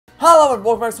Hello and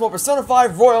welcome back to more Persona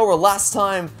 5 Royal, where last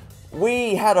time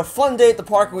we had a fun day at the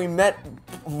park and we met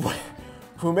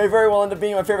who may very well end up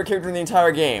being my favorite character in the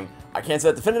entire game. I can't say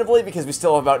that definitively because we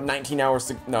still have about 19 hours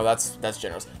to- no, that's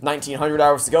generous. 1900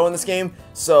 hours to go in this game,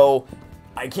 so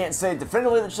I can't say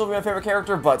definitively that she'll be my favorite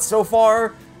character, but so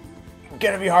far,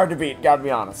 gonna be hard to beat, gotta be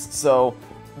honest. So,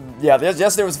 yeah,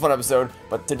 yesterday was a fun episode,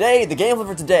 but today, the game plan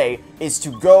for today is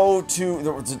to go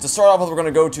to start off with, we're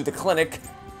gonna go to the clinic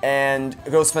and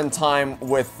go spend time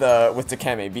with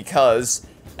Takemi, because,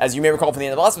 as you may recall from the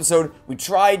end of the last episode, we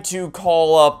tried to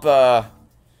call up,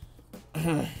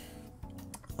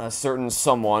 a certain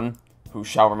someone, who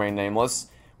shall remain nameless,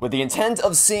 with the intent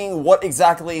of seeing what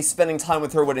exactly spending time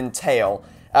with her would entail,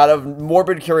 out of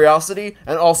morbid curiosity,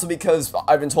 and also because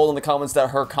I've been told in the comments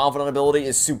that her confidant ability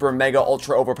is super mega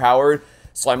ultra overpowered,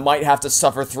 so I might have to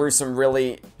suffer through some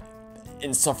really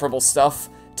insufferable stuff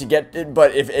to get it,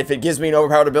 but if it gives me an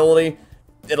overpowered ability,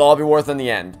 it'll all be worth it in the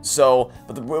end. So,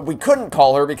 but we couldn't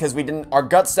call her because our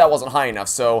gut stat wasn't high enough,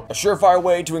 so a surefire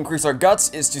way to increase our guts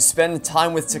is to spend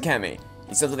time with Takemi.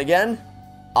 He says it again,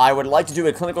 I would like to do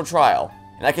a clinical trial.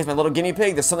 In that case, my little guinea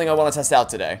pig, there's something I want to test out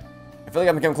today. I feel like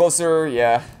I'm becoming closer,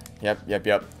 yeah, yep.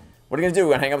 What are you gonna do,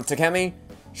 gonna hang out with Takemi?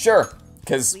 Sure,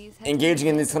 because engaging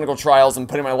in these clinical trials and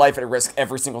putting my life at risk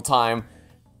every single time,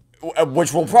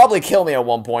 which will probably kill me at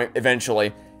one point,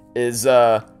 eventually, is,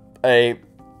 a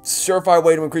surefire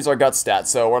way to increase our gut stats,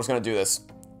 so we're just gonna do this.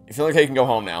 You feel okay, you can go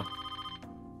home now.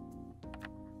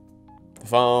 The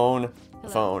phone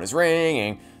is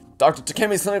ringing. Dr.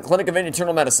 Takemi's Clinic of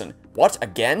Internal Medicine. What,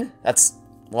 again?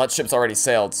 Well, that ship's already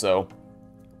sailed, so...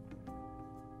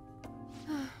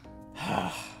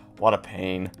 What a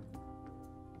pain.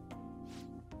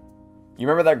 You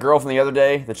remember that girl from the other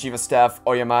day, the Chief of Staff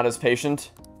Oyamada's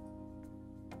patient?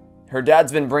 Her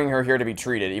dad's been bringing her here to be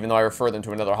treated, even though I referred them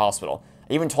to another hospital.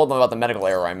 I even told them about the medical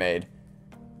error I made.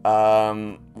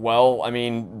 Well, I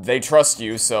mean, they trust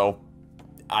you, so...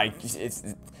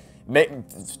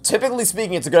 Typically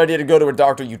speaking, it's a good idea to go to a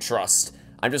doctor you trust.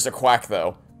 I'm just a quack,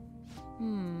 though.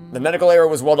 The medical error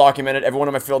was well documented. Everyone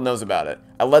in my field knows about it.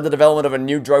 I led the development of a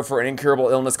new drug for an incurable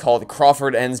illness called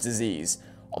Crawford-Enz disease.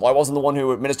 Although I wasn't the one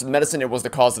who administered the medicine, it was the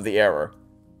cause of the error.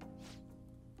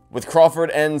 With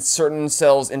Crawford-Enz, certain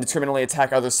cells indiscriminately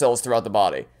attack other cells throughout the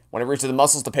body. When it reaches the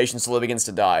muscles, the patient slowly begins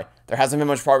to die. There hasn't been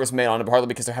much progress made on it, partly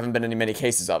because there haven't been many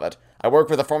cases of it. I worked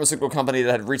with a pharmaceutical company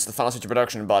that had reached the final stage of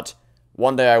production, but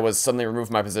one day I was suddenly removed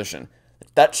from my position.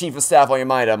 That Chief of Staff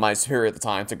Oyamada, my superior at the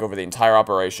time, took over the entire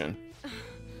operation.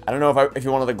 I don't know if he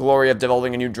wanted the glory of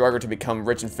developing a new drug or to become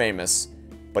rich and famous,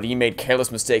 but he made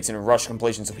careless mistakes and rushed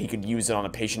completion so he could use it on a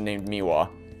patient named Miwa.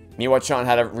 Miwa-chan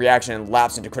had a reaction and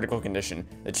lapsed into critical condition.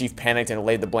 The chief panicked and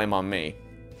laid the blame on me.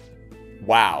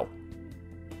 Wow.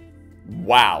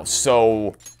 Wow,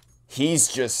 so he's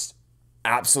just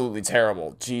absolutely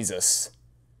terrible. Jesus.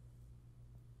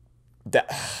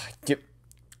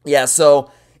 Yeah,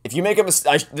 so if you make a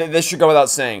mistake, this should go without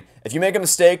saying. If you make a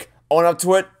mistake, own up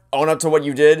to it, own up to what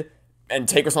you did, and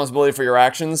take responsibility for your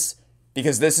actions,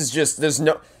 because this is just,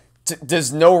 wow.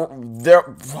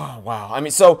 I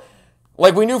mean, so,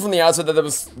 like, we knew from the outset that there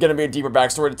was gonna be a deeper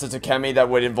backstory to Takemi that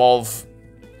would involve,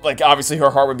 like, obviously her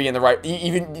heart would be in the right,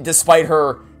 even despite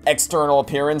her external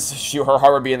appearance, her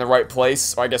heart would be in the right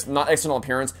place, or I guess not external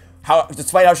appearance,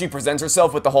 despite how she presents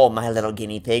herself with the whole my little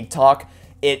guinea pig talk,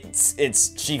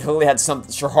 she clearly had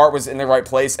her heart was in the right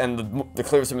place, and the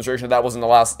clearest demonstration of that was in the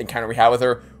last encounter we had with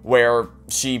her, where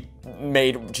she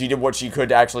did what she could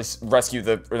to actually rescue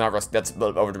or not rescue, that's a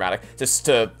little overdramatic, just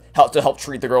to help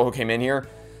treat the girl who came in here.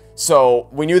 So,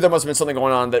 we knew there must have been something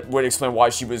going on that would explain why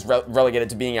she was relegated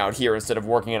to being out here instead of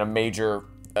working at a major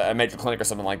clinic or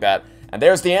something like that. And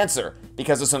there's the answer.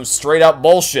 Because of some straight up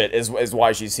bullshit is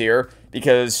why she's here.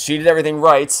 Because she did everything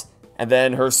right, and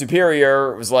then her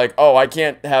superior was like, oh, I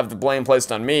can't have the blame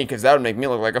placed on me because that would make me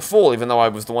look like a fool, even though I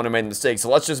was the one who made the mistake. So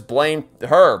let's just blame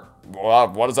her. Well,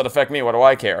 what does that affect me? What do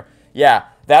I care? Yeah,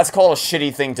 that's called a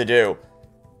shitty thing to do.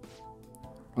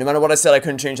 No matter what I said, I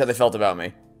couldn't change how they felt about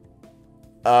me.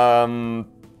 I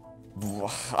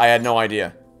had no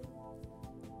idea.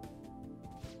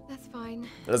 That's fine.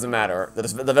 It doesn't matter. The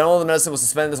development of the medicine was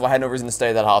suspended, so I had no reason to stay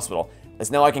at that hospital.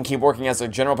 As now I can keep working as a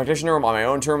general practitioner on my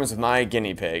own terms with my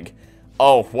guinea pig.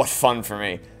 Oh, what fun for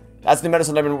me. That's the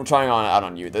medicine I've been trying out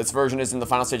on you. This version is in the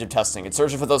final stage of testing. It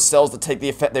searches for those cells that take the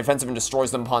offensive and destroys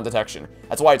them upon detection.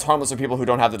 That's why it's harmless for people who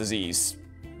don't have the disease.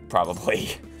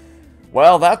 Probably.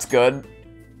 Well, that's good.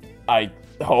 I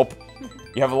hope.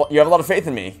 You have a lot of faith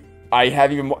in me. I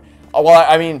have even more. Well,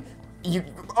 I mean,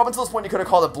 up until this point, you could have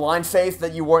called it blind faith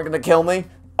that you weren't going to kill me.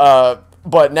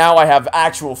 But now I have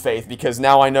actual faith because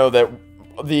now I know that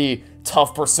the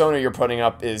tough persona you're putting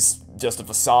up is just a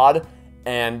facade,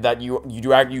 and that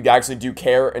you actually do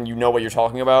care and you know what you're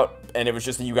talking about, and it was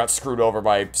just that you got screwed over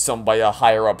by a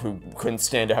higher up who couldn't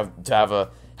stand to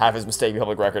have his mistake be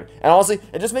public record. And honestly,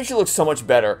 it just makes you look so much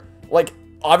better. Like,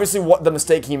 obviously, what the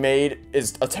mistake he made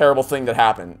is a terrible thing that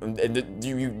happened, and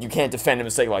you can't defend a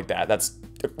mistake like that. That's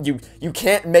you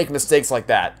can't make mistakes like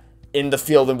that in the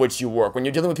field in which you work. When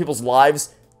you're dealing with people's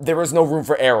lives, there is no room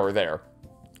for error there.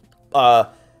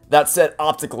 That said,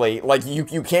 optically, like, you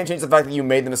can't change the fact that you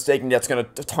made the mistake and that's gonna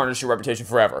tarnish your reputation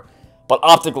forever. But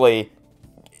optically,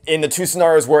 in the two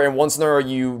scenarios where in one scenario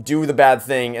you do the bad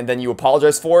thing and then you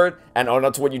apologize for it and own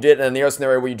up to what you did, and in the other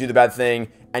scenario where you do the bad thing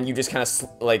and you just kind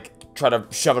of, like, try to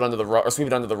shove it under the rug, or sweep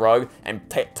it under the rug, and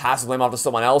pass the blame off to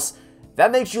someone else,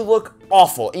 that makes you look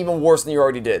awful, even worse than you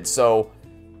already did. So,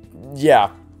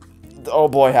 yeah. Oh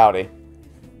boy, howdy.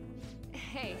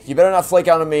 Hey. You better not flake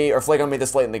out on me, or flake on me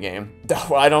this late in the game.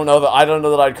 I don't know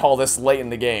that I'd call this late in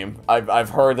the game. I've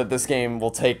heard that this game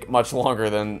will take much longer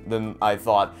than I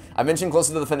thought. I mentioned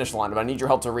closer to the finish line, but I need your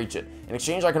help to reach it. In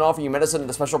exchange, I can offer you medicine at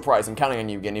a special price. I'm counting on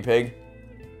you, guinea pig.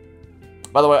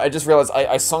 By the way, I just realized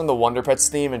I sung the Wonder Pets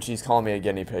theme, and she's calling me a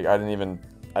guinea pig. I didn't even,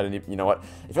 you know what?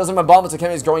 It feels like my bond with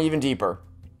Takemi is growing even deeper.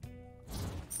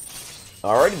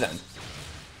 Alrighty then.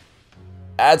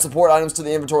 Add support items to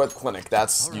the inventory at the clinic.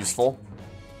 That's useful.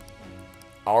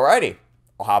 Alrighty.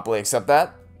 I'll happily accept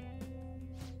that.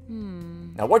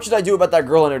 Now, what should I do about that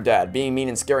girl and her dad? Being mean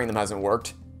and scaring them hasn't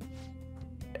worked.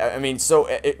 I mean, so,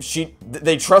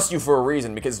 they trust you for a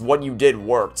reason, because what you did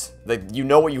worked. Like, you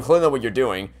clearly know what you're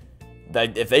doing.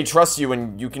 That if they trust you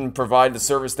and you can provide the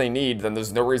service they need, then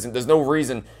there's no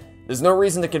reason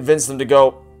to convince them to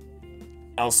go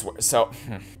elsewhere. So,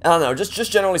 I don't know,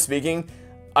 just generally speaking,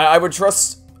 I would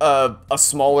trust a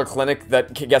smaller clinic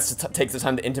that gets to take the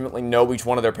time to intimately know each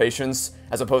one of their patients,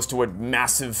 as opposed to a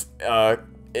massive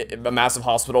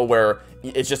hospital where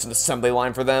it's just an assembly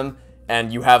line for them,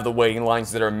 and you have the waiting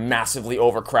lines that are massively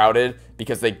overcrowded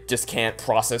because they just can't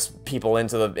process people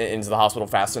into the hospital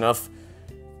fast enough.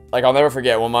 Like, I'll never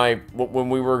forget when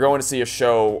we were going to see a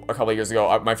show a couple of years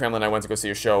ago. My family and I went to go see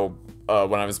a show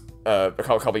when I was a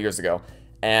couple of years ago,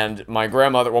 and my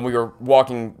grandmother, when we were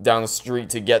walking down the street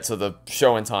to get to the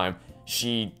show in time,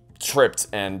 she tripped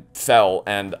and fell.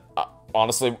 And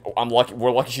honestly,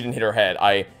 we're lucky she didn't hit her head.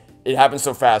 It happened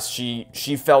so fast.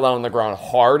 She fell down on the ground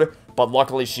hard, but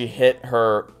luckily she hit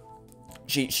her.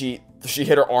 She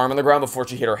hit her arm on the ground before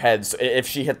she hit her head. So if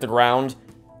she hit the ground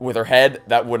with her head,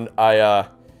 that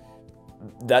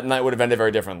night would have ended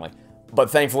very differently. But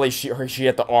thankfully, she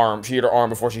hit the arm. She hit her arm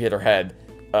before she hit her head,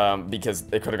 because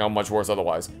it could have gone much worse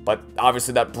otherwise. But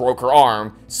obviously, that broke her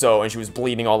arm. And she was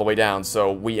bleeding all the way down.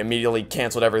 So we immediately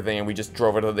canceled everything and we just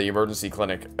drove her to the emergency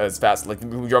clinic as fast. Like,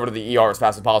 we drove her to the ER as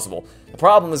fast as possible. The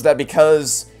problem is that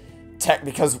because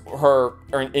her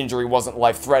injury wasn't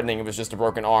life-threatening, it was just a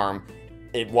broken arm.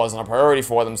 It wasn't a priority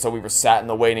for them, so we were sat in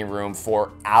the waiting room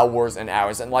for hours and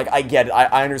hours. And, like, I get it.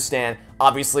 I understand.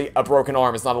 Obviously, a broken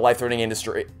arm is not a life-threatening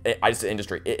injury.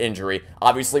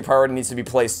 Obviously, priority needs to be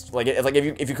placed. Like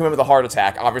if you come in with a heart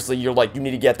attack, obviously, you're like, you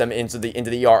need to get them into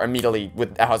the ER immediately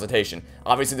without hesitation.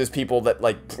 Obviously, there's people that,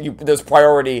 like, there's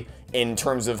priority in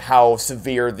terms of how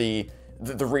severe the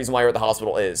reason why you're at the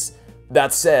hospital is.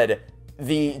 That said,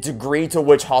 the degree to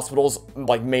which hospitals,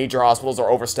 like major hospitals, are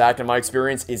overstacked, in my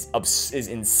experience, is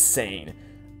insane.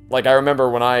 Like, I remember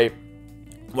when I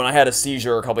had a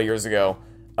seizure a couple years ago,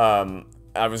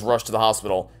 I was rushed to the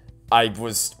hospital. I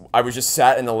was just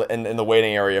sat in the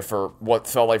waiting area for what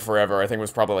felt like forever. I think it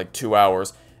was probably like 2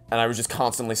 hours, and I was just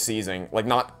constantly seizing, like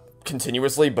not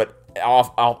continuously, but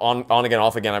on again,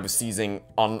 off again. I was seizing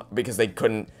because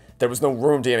there was no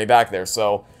room to get me back there.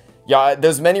 So. Yeah,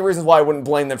 there's many reasons why I wouldn't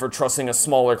blame them for trusting a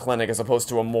smaller clinic as opposed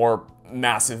to a more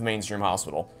massive mainstream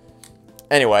hospital.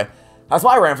 Anyway, that's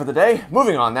my rant for the day.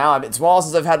 Moving on now. It's a while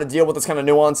since I've had to deal with this kind of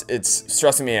nuance. It's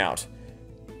stressing me out.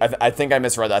 I think I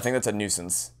misread that. I think that's a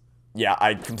nuisance. Yeah,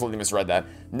 I completely misread that.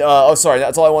 Oh, sorry.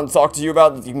 That's all I wanted to talk to you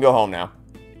about. You can go home now.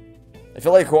 I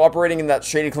feel like cooperating in that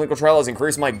shady clinical trial has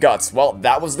increased my guts. Well,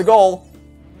 that was the goal.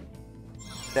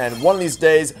 And one of these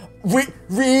days...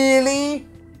 Really?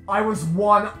 I was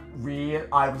one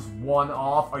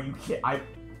off? Are you kidding?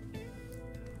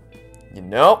 You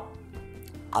know,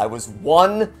 I was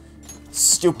one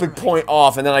stupid point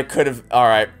off, and then I could have...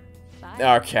 Alright.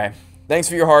 Okay. Thanks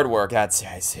for your hard work. That's...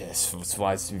 It's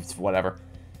whatever.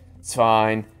 It's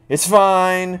fine. It's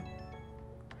fine.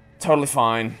 Totally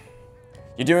fine.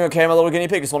 You doing okay, my little guinea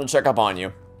pig? Just wanted to check up on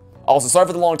you. Also, sorry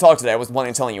for the long talk today. I wasn't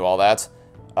planning on telling you all that.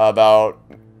 About...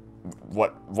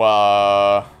 What...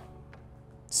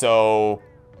 So...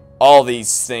 All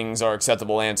these things are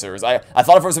acceptable answers. I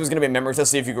thought at first it was going to be a memory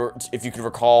test, see if you could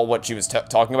recall what she was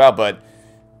talking about, but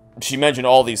she mentioned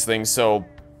all these things, so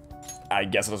I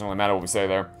guess it doesn't really matter what we say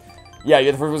there. Yeah,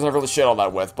 you're the first person I've really shared all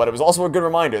that with, but it was also a good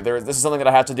reminder. This is something that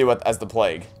I have to do as the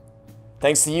plague.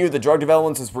 Thanks to you, the drug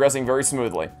development is progressing very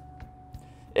smoothly.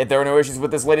 If there are no issues with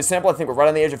this latest sample, I think we're right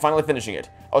on the edge of finally finishing it.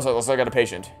 Oh, sorry, looks like I got a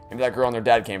patient. Maybe that girl and their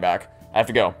dad came back. I have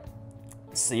to go.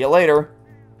 See you later.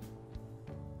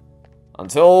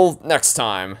 Until next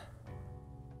time.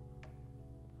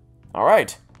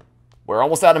 Alright. We're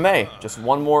almost out of May. Just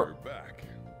one more.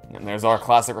 And there's our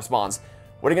classic response.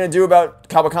 What are you gonna do about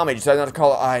Kawakami? You decided not to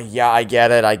call it. Yeah, I get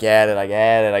it. I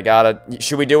got it.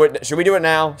 Should we do it? Should we do it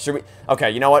now? Should we? Okay,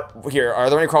 you know what? Here, are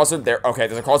there any crossword? There. Okay,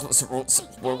 there's a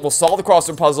crossword. We'll solve the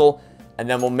crossword puzzle, and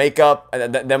then we'll make up,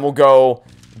 and then we'll go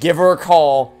give her a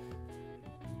call,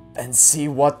 and see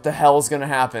what the hell is gonna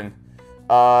happen.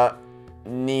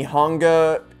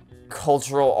 Nihonga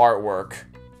cultural artwork.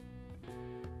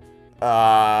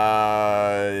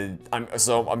 I'm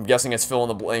guessing it's fill in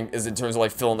the blank, is in terms of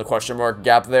like fill in the question mark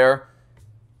gap there.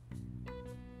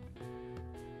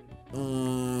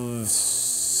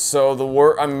 So the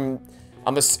word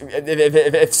I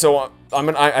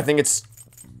think it's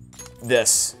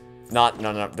this. No,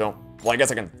 don't. Well, I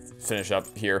guess I can finish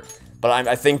up here, but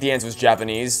I think the answer is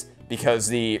Japanese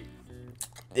because if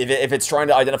it's trying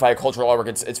to identify a cultural artwork,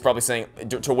 it's probably saying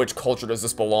to which culture does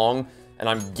this belong. And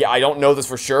I don't know this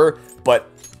for sure, but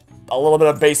a little bit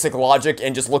of basic logic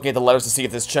and just looking at the letters to see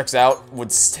if this checks out would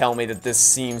tell me that this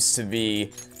seems to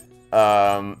be,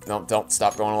 no, don't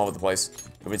stop going all over the place.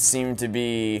 It would seem to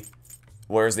be,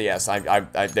 where's the S?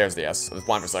 There's the S. I was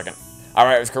blind for a second.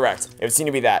 Alright, it was correct. It would seem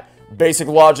to be that. Basic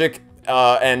logic,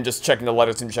 and just checking the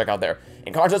letters to check out there.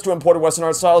 In contrast to imported Western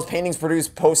art styles, paintings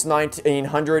produced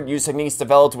post-1900 use techniques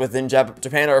developed within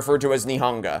Japan are referred to as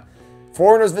Nihonga.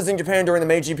 Foreigners visiting Japan during the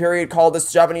Meiji period called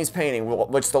this Japanese painting,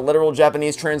 which the literal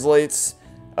Japanese translates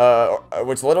as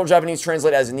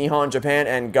Nihon, Japan,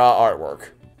 and Ga artwork.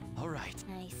 Alright.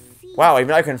 Wow,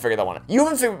 even I couldn't figure that one out. You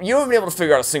haven't been able to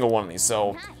figure out a single one of these,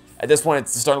 so at this point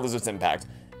it's starting to lose its impact.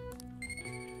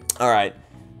 Alright.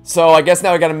 So I guess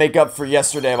now I gotta make up for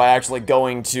yesterday by actually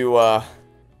going to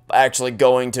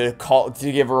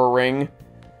give her a ring.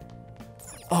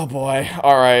 Oh boy,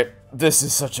 alright. This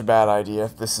is such a bad idea.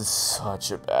 This is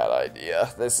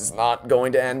not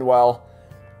going to end well.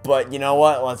 But you know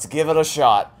what? Let's give it a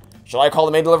shot. Shall I call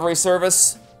the maid delivery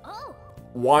service? Oh.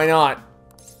 Why not?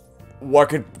 What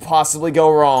could possibly go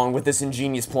wrong with this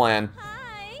ingenious plan?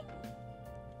 Hi.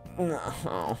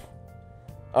 No.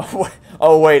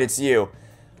 Oh wait, it's you.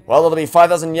 Well, it'll be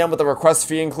 5,000 yen with the request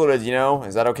fee included, you know?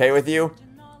 Is that okay with you?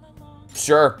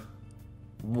 Sure.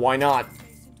 Why not?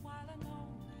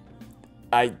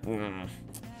 I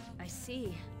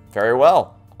see. Very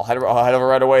well. I'll head over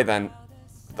right away then.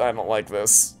 I don't like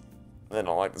this. I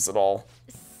don't like this at all.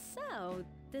 So,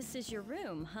 this is your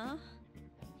room, huh?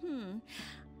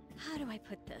 How do I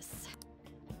put this?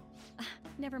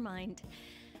 Never mind.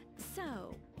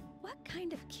 So, what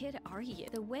kind of kid are you?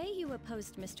 The way you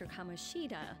opposed Mr.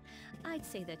 Kamoshida, I'd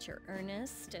say that you're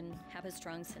earnest and have a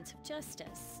strong sense of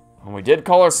justice. And we did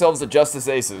call ourselves the Justice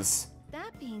Aces.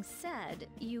 That being said,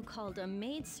 you called a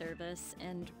maid service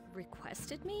and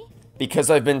requested me? Because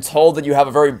I've been told that you have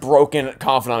a very broken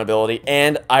confidant ability,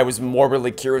 and I was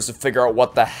morbidly curious to figure out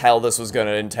what the hell this was going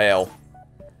to entail.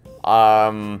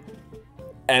 And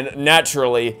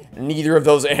naturally, neither of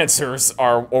those answers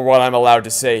are what I'm allowed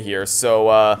to say here,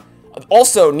 so,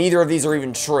 also, neither of these are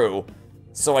even true.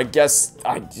 So I guess,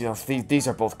 these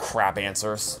are both crap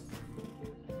answers.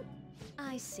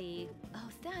 I see. Oh,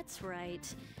 that's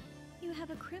right. You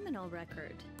have a criminal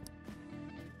record.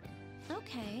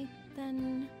 Okay,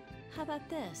 then how about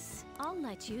this? I'll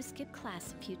let you skip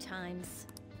class a few times.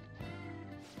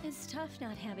 It's tough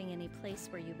not having any place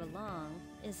where you belong,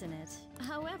 isn't it?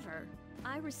 However,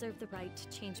 I reserve the right to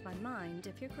change my mind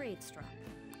if your grades drop.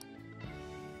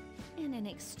 And in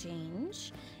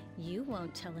exchange, you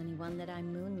won't tell anyone that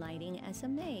I'm moonlighting as a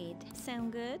maid.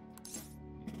 Sound good?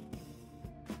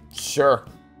 Sure.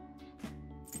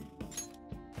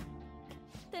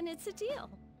 Then it's a deal.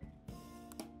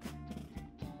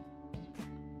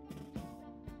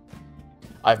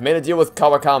 I've made a deal with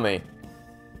Kawakami.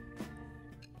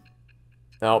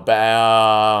 No,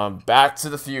 back to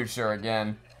the future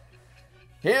again.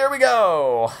 Here we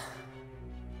go!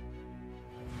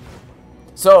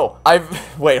 So,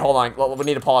 wait, hold on, we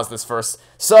need to pause this first.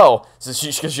 Because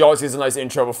she always gives a nice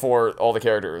intro before all the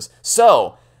characters.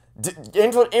 So,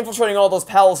 infiltrating all those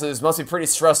palaces must be pretty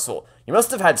stressful. You must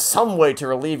have had some way to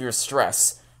relieve your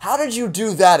stress. How did you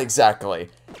do that exactly?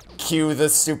 Cue the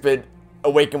stupid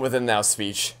Awaken Within Thou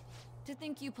speech. To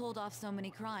think you pulled off so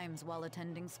many crimes while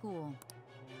attending school.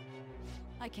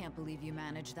 I can't believe you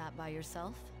managed that by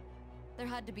yourself. There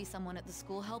had to be someone at the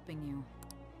school helping you.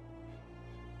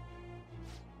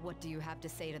 What do you have to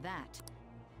say to that?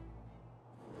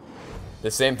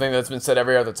 The same thing that's been said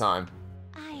every other time.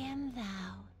 I am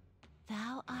thou.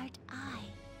 Thou art I.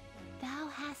 Thou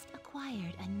hast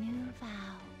acquired a new vow.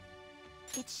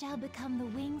 It shall become the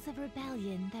wings of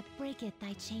rebellion that breaketh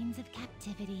thy chains of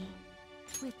captivity.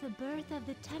 With the birth of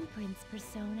the temperance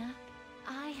persona,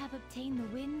 I have obtained the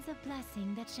winds of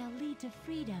blessing that shall lead to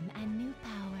freedom and new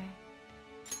power.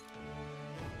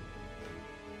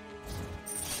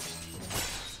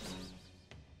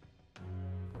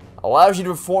 Allows you to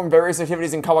perform various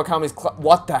activities in Kawakami's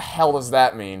what the hell does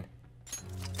that mean?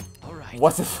 Alright.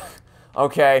 What the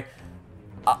okay.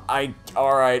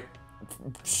 Alright.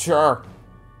 Sure.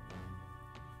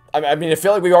 I mean, I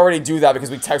feel like we already do that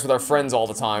because we text with our friends all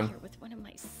the time. With one of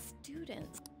my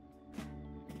students.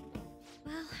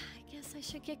 Well, I guess I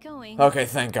should get going. Okay,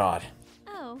 thank God.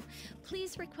 Oh,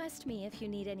 please request me if you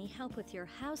need any help with your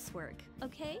housework,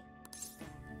 okay?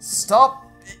 Stop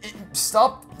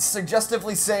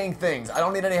suggestively saying things. I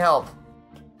don't need any help.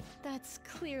 That's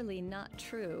clearly not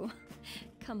true.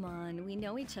 Come on, we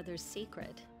know each other's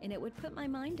secret, and it would put my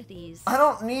mind at ease. I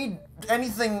don't need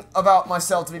anything about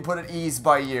myself to be put at ease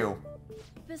by you.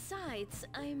 Besides,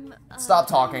 I'm Stop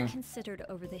talking. considered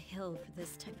over the hill for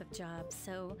this type of job,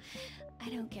 so I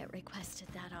don't get requested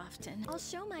that often. I'll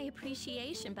show my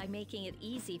appreciation by making it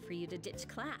easy for you to ditch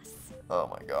class. Oh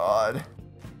my God.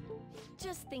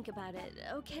 Just think about it,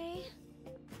 okay?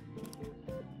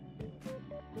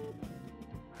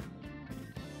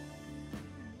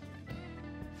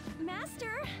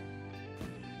 Master!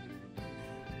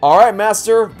 Alright,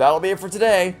 Master, that'll be it for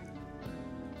today.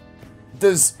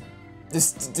 Does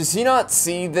he not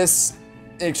see this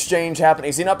exchange happening?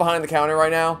 Is he not behind the counter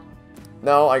right now?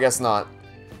 No, I guess not.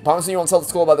 Promise me you won't tell the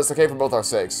school about this, okay? For both our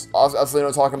sakes. Absolutely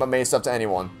no talking about May stuff to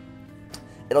anyone.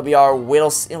 It'll be our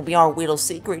little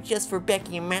secret just for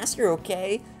Becky and Master,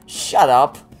 okay? Shut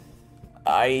up.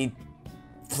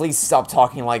 Please stop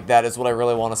talking like that is what I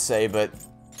really want to say, but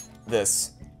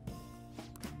this.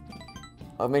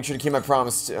 I'll make sure to keep my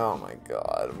promise to— oh my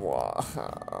God,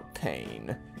 wow.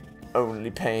 Pain. Only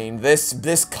pain.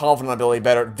 This confident ability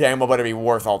damn well better be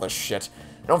worth all this shit.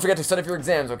 Don't forget to study for your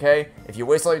exams, okay? If you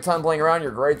waste all your time playing around,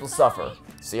 your grades will suffer.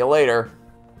 See you later.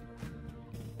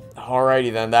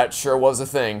 Alrighty then, that sure was a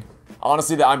thing.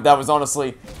 Honestly, that was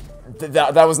honestly...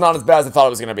 That was not as bad as I thought it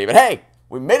was gonna be. But hey,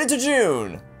 we made it to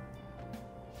June!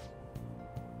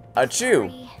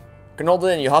 Achoo. Can hold it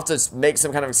in, you'll have to make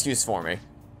some kind of excuse for me.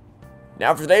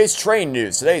 Now for today's train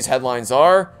news. Today's headlines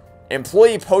are: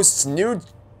 employee posts nude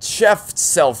chef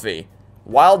selfie.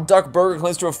 Wild Duck Burger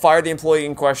claims to have fired the employee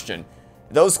in question.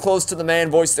 Those close to the man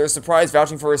voiced their surprise,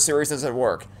 vouching for his seriousness at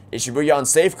work. Is Shibuya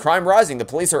unsafe? Crime rising. The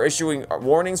police are issuing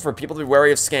warnings for people to be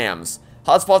wary of scams.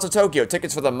 Hotspots of Tokyo.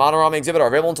 Tickets for the Manorami exhibit are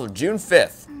available until June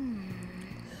 5th.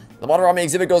 The Manorami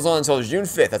exhibit goes on until June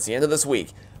 5th. That's the end of this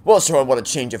week. We'll show him what a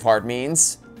change of heart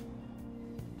means.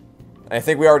 I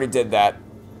think we already did that.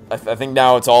 I think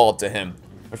now it's all up to him.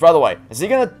 Which, by the way, is he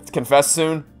gonna confess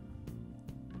soon?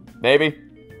 Maybe?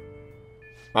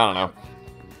 I don't know.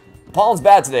 The pollen's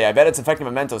bad today. I bet it's affecting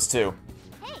mementos, too.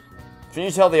 Can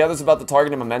you tell the others about the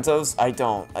targeted mementos? I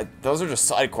don't. Those are just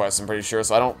side quests, I'm pretty sure,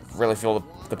 so I don't really feel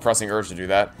the pressing urge to do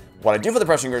that. What I do feel the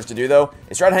pressing urge to do, though,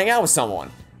 is try to hang out with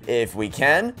someone. If we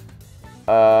can.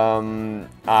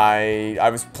 I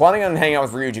was planning on hanging out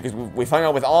with Ryuji, because we've hung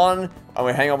out with On, and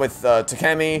we hang out with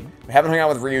Takemi. We haven't hung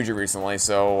out with Ryuji recently,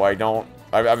 so I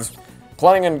was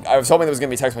planning on— I was hoping there was going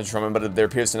to be a text message from him, but there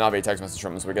appears to not be a text message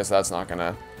from him, so I guess that's not going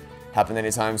to happen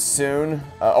anytime soon.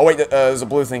 Oh wait, there's a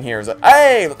blue thing here.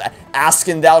 Hey! Ask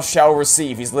and thou shalt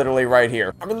receive. He's literally right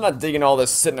here. I'm really not digging all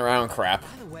this sitting around crap.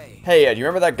 Hey, do you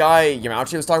remember that guy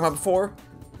Yamauchi was talking about before?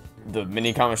 The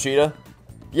mini Kamoshida?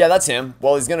 Yeah, that's him.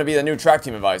 Well, he's gonna be the new track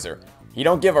team advisor. He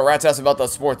don't give a rat's ass about the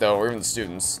sport, though, or even the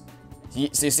students.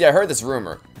 See, I heard this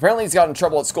rumor. Apparently he's got in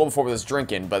trouble at school before with his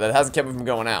drinking, but that hasn't kept him from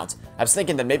going out. I was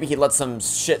thinking that maybe he'd let some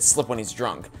shit slip when he's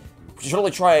drunk. You should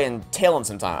really try and tail him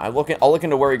sometime. I'll look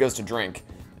into where he goes to drink.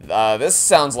 This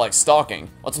sounds like stalking.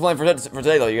 What's the plan for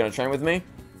today, though? You gonna train with me?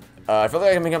 I feel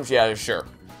like I can become— yeah, sure.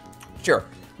 Sure.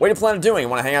 What do you plan on doing? You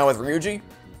wanna hang out with Ryuji?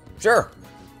 Sure.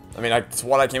 I mean, that's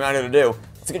what I came out here to do.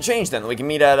 It's a good change, then. We can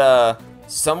meet at,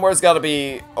 somewhere's gotta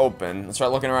be open. Let's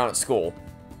start looking around at school.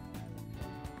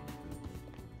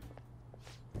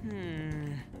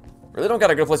 Really don't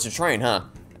got a good place to train, huh?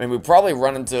 I mean, we probably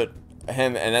run into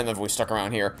him and then if we stuck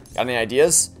around here. Got any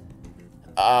ideas?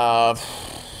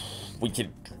 We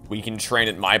could we can train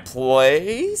at my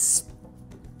place?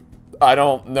 I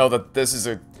don't know that this is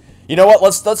a... You know what?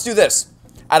 Let's do this.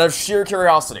 Out of sheer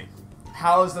curiosity.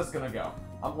 How is this gonna go?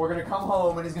 We're gonna come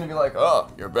home and he's gonna be like, oh,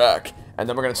 you're back. And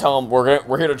then we're gonna tell him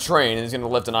we're here to train and he's gonna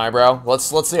lift an eyebrow. Let's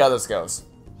see how this goes.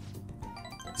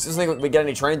 Do you think we get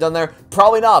any training done there?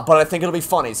 Probably not, but I think it'll be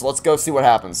funny, so let's go see what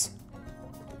happens.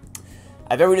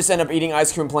 I bet we just end up eating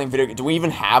ice cream playing video. Do we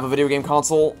even have a video game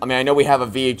console? I mean, I know we have a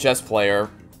VHS player,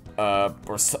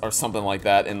 or something like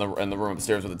that in the room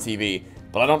upstairs with a TV,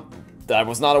 but I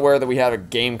was not aware that we had a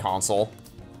game console.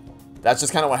 That's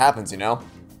just kind of what happens, you know?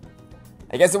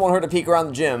 I guess it won't hurt to peek around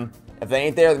the gym. If they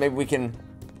ain't there, then maybe we can...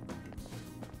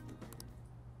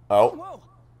 Oh.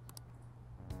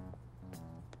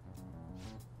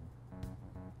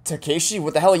 Takeshi,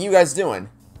 what the hell are you guys doing?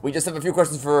 We just have a few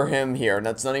questions for him here, and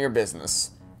that's none of your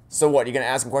business. So what, you gonna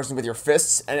ask him questions with your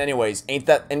fists? And anyways, ain't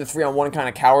the 3-on-1 kind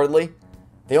of cowardly?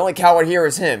 The only coward here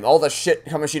is him. All the shit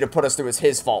Kamoshida put us through is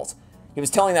his fault. He was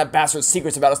telling that bastard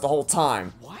secrets about us the whole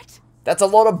time. What? That's a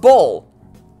load of bull!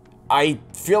 I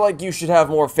feel like you should have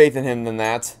more faith in him than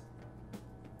that.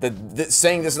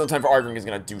 Saying this is no time for arguing is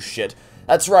gonna do shit.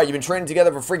 That's right, you've been training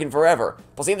together for freaking forever.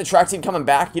 Plus, ain't the track team coming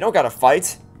back? You don't gotta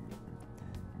fight.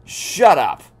 Shut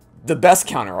up. The best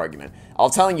counter-argument. I'll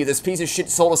telling you, this piece of shit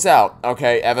sold us out.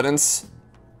 Okay, evidence.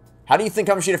 How do you think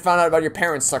Kamoshida found out about your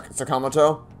parents,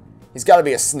 Sakamoto? He's gotta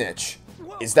be a snitch.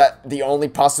 Is that the only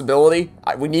possibility?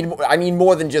 I need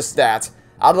more than just that.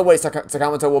 Out of the way,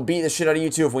 Sakamoto. We'll beat the shit out of you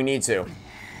two if we need to.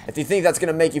 If you think that's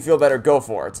gonna make you feel better, go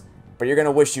for it. But you're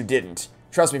gonna wish you didn't.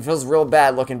 Trust me, it feels real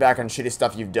bad looking back on shitty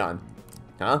stuff you've done.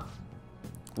 Huh?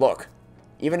 Look,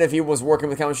 even if he was working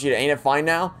with Kamoshida, ain't it fine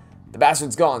now? The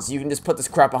bastard's gone, so you can just put this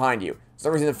crap behind you. There's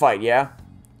no reason to fight, yeah?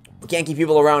 We can't keep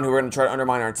people around who are gonna try to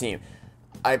undermine our team.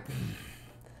 I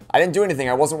didn't do anything.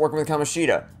 I wasn't working with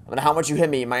Kamoshida. No matter how much you hit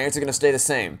me, my answer's gonna stay the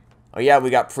same. Oh yeah, we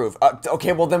got proof.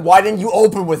 Okay, well then why didn't you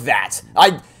open with that?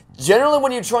 Generally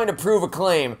when you're trying to prove a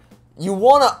claim, you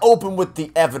want to open with the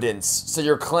evidence so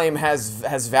your claim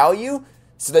has value,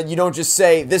 so that you don't just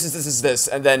say, this is this,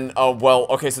 and then, oh, well,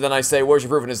 okay, so then I say, where's your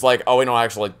proof? And it's like, oh, we don't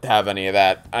actually have any of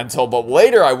that but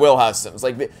later I will have some. It's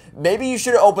like, maybe you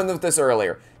should have opened with this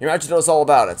earlier. Yamauchi told us all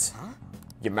about it. Huh?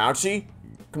 Yamauchi?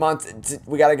 Come on,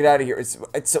 we gotta get out of here.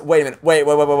 Wait a minute.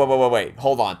 Wait.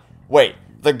 Hold on. Wait.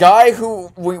 The guy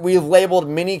who we labeled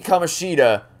Mini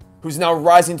Kamoshida, who's now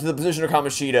rising to the position of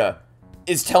Kamoshida,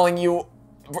 is telling you...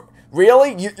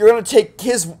 Really? You're gonna take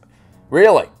his...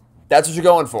 Really? That's what you're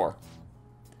going for?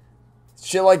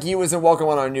 Shit like you isn't welcome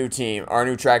on our new team, our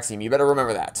new track team. You better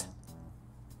remember that.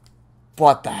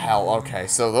 What the hell? Okay,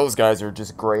 so those guys are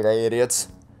just grade A idiots.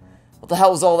 What the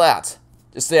hell is all that?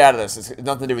 Just stay out of this. It's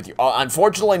nothing to do with you.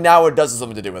 Unfortunately, now it does have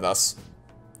something to do with us.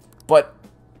 But...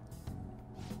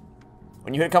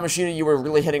 when you hit Kamoshida, you were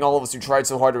really hitting all of us who tried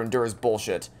so hard to endure his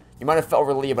bullshit. You might have felt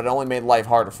relieved, but it only made life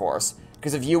harder for us.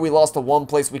 Because of you, we lost the one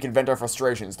place we could vent our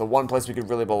frustrations, the one place we could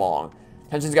really belong.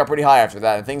 Tensions got pretty high after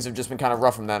that, and things have just been kind of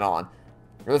rough from then on.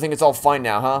 You really think it's all fine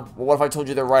now, huh? Well, what if I told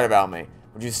you they're right about me?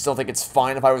 Would you still think it's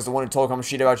fine if I was the one who told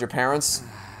Kamoshida about your parents?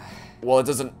 Well, it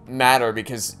doesn't matter,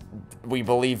 because we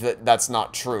believe that that's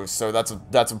not true, so that's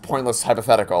a pointless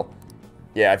hypothetical.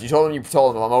 Yeah, if you told him,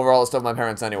 I'm over all the stuff with my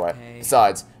parents anyway. Okay.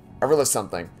 Besides, I realized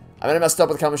something. I might have messed up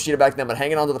with Kamoshida back then, but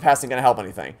hanging on to the past ain't gonna help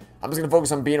anything. I'm just gonna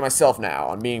focus on being myself now,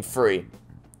 on being free.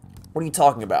 What are you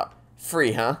talking about?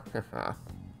 Free, huh?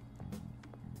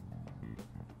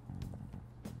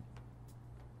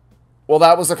 Well,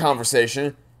 that was a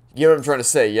conversation. You know what I'm trying to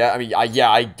say, yeah? I mean,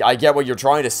 I get what you're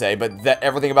trying to say, but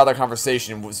everything about that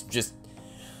conversation was just...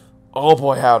 Oh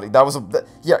boy, howdy. That was a...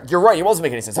 Yeah, you're right, it wasn't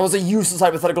making any sense. That was a useless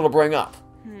hypothetical to bring up.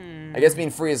 I guess being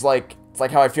free is like... It's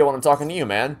like how I feel when I'm talking to you,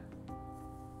 man.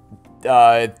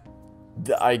 I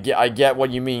get what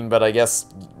you mean, but I guess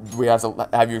we have to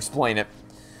have you explain it.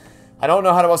 I don't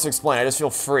know how else to explain it. I just feel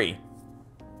free.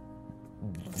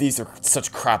 These are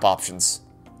such crap options.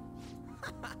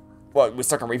 What, we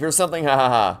stuck on Reaper or something? Ha ha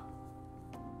ha.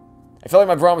 I feel like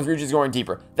my problem with Ryuji is going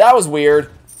deeper. That was weird.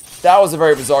 That was a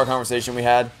very bizarre conversation we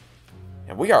had.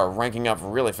 And we are ranking up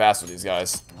really fast with these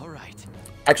guys. Alright.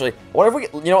 Actually, what if we,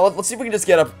 you know, let's see if we can just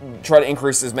get up, try to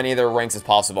increase as many of their ranks as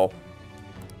possible.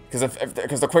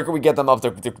 Because the quicker we get them up, the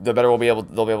better they'll be able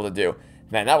to do.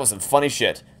 Man, that was some funny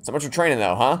shit. So much for training,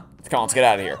 though, huh? Come on, let's get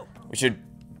out of here. We should,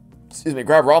 excuse me,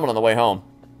 grab ramen on the way home.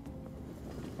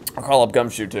 I'll call up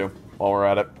Gumshoe, too, while we're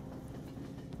at it.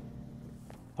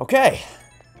 Okay.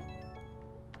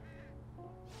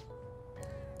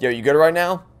 Yo, you good right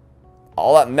now?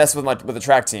 All that mess with the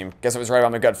track team. Guess I was right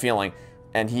about my gut feeling.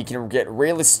 And he can get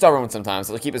really stubborn sometimes,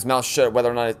 so he'll keep his mouth shut whether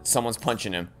or not someone's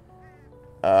punching him.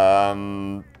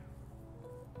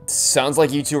 Sounds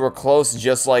like you two were close,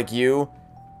 just like you.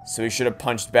 So he should have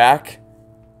punched back.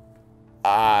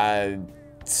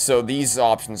 So these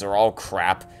options are all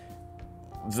crap.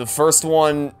 The first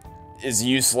one is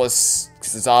useless,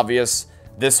 because it's obvious.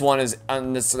 This one is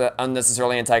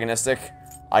unnecessarily antagonistic.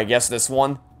 I guess this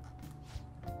one.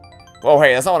 Oh,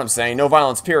 hey, that's not what I'm saying. No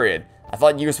violence, period. I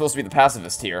thought you were supposed to be the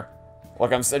pacifist here.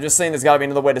 Look, I'm just saying there's gotta be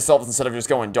another way to solve this instead of just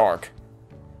going dark.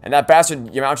 And that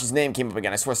bastard Yamauchi's name came up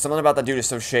again. I swear, something about that dude is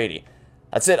so shady.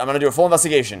 That's it, I'm gonna do a full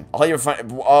investigation. I'll let you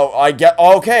find—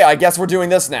 oh, okay, I guess we're doing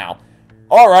this now.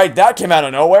 Alright, that came out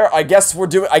of nowhere. I guess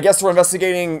we're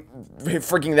investigating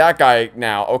freaking that guy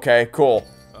now. Okay, cool.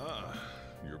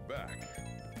 You're back.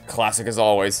 Classic as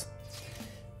always.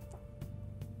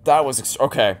 That was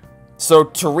okay. So,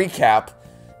 to recap,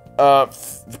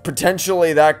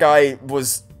 potentially that guy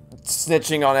was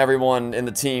snitching on everyone in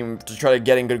the team to try to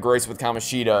get in good grace with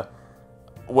Kamoshida,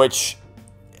 which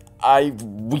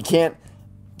we can't.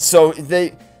 So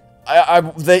they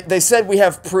said we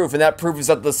have proof, and that proof is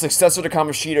that the successor to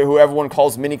Kamoshida, who everyone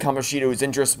calls Mini Kamoshida, whose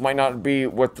interests might not be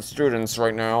with the students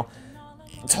right now,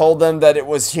 told them that it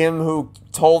was him who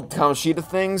told Kamoshida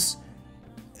things.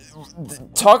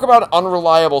 Talk about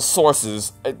unreliable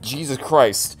sources. Jesus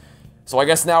Christ. So I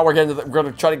guess now we're going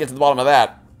to try to get to the bottom of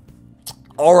that.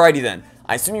 Alrighty then.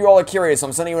 I assume you all are curious, so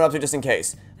I'm sending you an update just in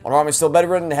case. My arm is still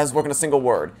bedridden and hasn't spoken a single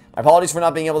word. My apologies for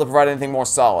not being able to provide anything more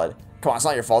solid. Come on, it's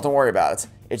not your fault, don't worry about it.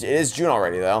 It is June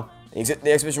already, though.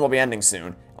 The exhibition will be ending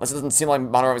soon. Unless it doesn't seem like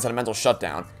Maruki's had a mental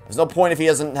shutdown. There's no point if he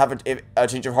doesn't have a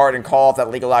change of heart and call off that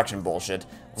legal action bullshit.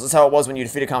 Was this how it was when you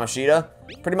defeated Kamoshida?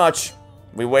 Pretty much.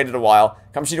 We waited a while.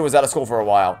 Kamoshida was out of school for a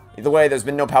while. Either way, there's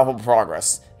been no palpable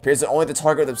progress. It appears that only the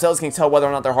target themselves can tell whether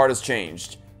or not their heart has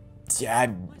changed.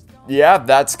 Yeah,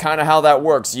 that's kind of how that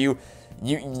works. The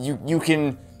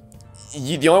only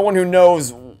one who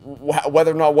knows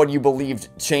whether or not what you believed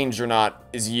changed or not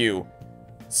is you.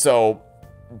 So,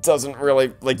 doesn't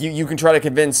really, like, you can try to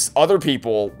convince other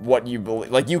people what you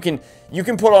believe. Like, you can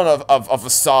put on a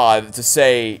facade to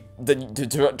say that,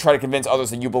 to try to convince others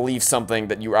that you believe something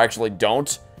that you actually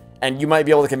don't, and you might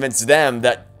be able to convince them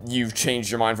that you've changed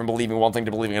your mind from believing one thing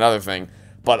to believing another thing.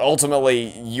 But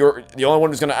ultimately, you're the only one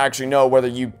who's going to actually know whether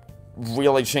you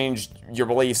really changed your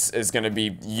beliefs is going to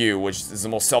be you, which is the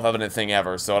most self-evident thing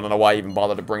ever, so I don't know why I even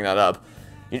bothered to bring that up.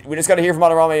 We just gotta hear from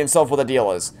Madarame himself what the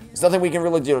deal is. There's nothing we can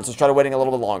really do, let's just try to waiting a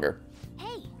little bit longer.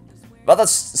 Hey. About that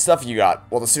stuff you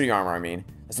got, well, the suiting armor, I mean.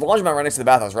 It's the laundromat right next to the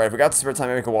bathhouse, right? If we got spare time,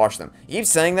 maybe we could wash them. You keep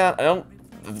saying that,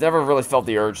 I've never really felt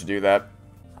the urge to do that.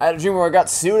 I had a dream where I got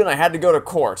sued and I had to go to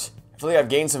court. I feel like I've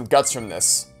gained some guts from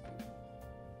this.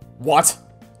 What?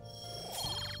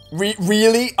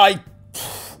 Really? I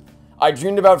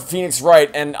dreamed about Phoenix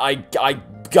Wright and I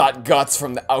got guts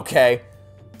from the— okay.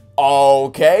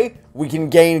 Okay, we can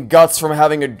gain guts from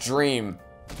having a dream.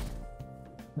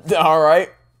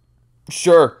 Alright.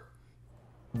 Sure.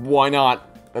 Why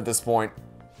not, at this point?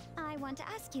 I want to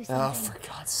ask you something. Oh, for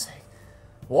God's sake.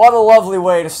 What a lovely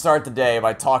way to start the day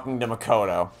by talking to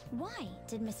Makoto. Why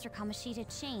did Mr. Kamoshida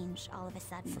change all of a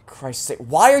sudden? For Christ's sake,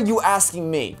 why are you asking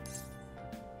me?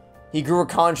 He grew a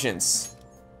conscience.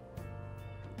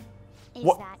 Is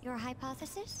What? that your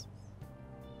hypothesis?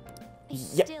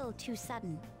 Yeah. Still too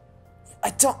sudden. I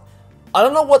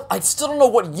don't know what— I still don't know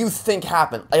what you think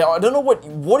happened. I don't know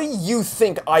what do you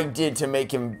think I did to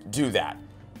make him do that?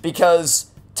 Because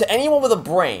to anyone with a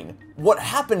brain, what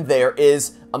happened there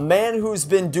is a man who's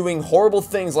been doing horrible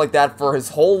things like that for his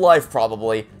whole life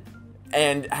probably,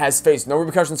 and has faced no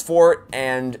repercussions for it,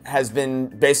 and has been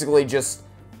basically just,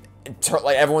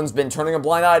 like, everyone's been turning a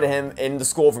blind eye to him in the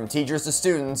school, from teachers to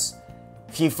students.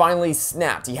 He finally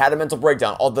snapped. He had a mental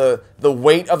breakdown. All the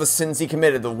weight of the sins he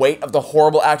committed, the weight of the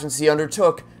horrible actions he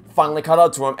undertook, finally caught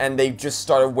up to him, and they just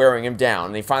started wearing him down.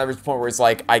 And he finally reached a point where he's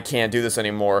like, I can't do this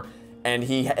anymore. And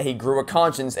he grew a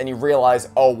conscience, and he realized,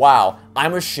 oh wow,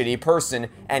 I'm a shitty person,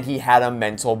 and he had a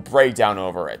mental breakdown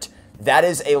over it. That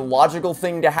is a logical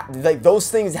thing to happen. Like, those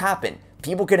things happen.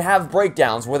 People can have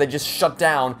breakdowns where they just shut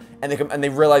down and they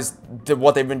realize that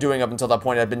what they've been doing up until that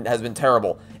point has been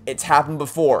terrible. It's happened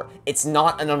before. It's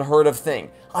not an unheard of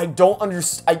thing. I don't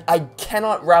understand. I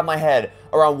cannot wrap my head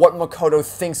around what Makoto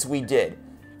thinks we did,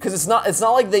 because it's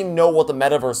not like they know what the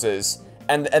metaverse is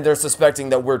and they're suspecting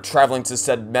that we're traveling to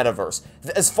said metaverse.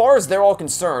 As far as they're all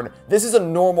concerned, this is a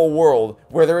normal world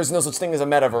where there is no such thing as a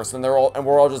metaverse, and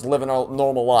we're all just living our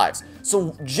normal lives.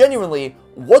 So genuinely,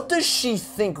 what does she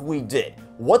think we did?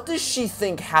 What does she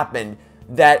think happened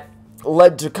that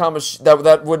led to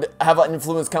that would have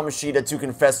influenced Kamoshida to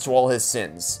confess to all his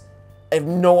sins? I have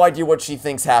no idea what she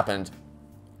thinks happened.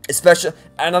 Especially,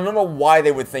 and I don't know why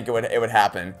they would think it would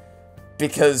happen,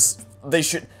 because they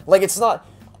should, like, it's not,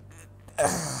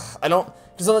 I don't,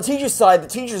 because on the teacher's side, the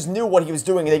teachers knew what he was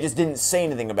doing and they just didn't say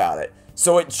anything about it.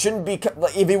 So it shouldn't be,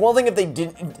 like, it'd be one thing if they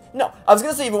didn't, no, I was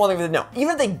gonna say even one thing if they didn't know.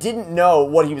 Even if they didn't know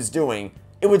what he was doing,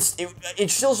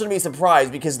 it still shouldn't be a surprise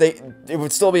because it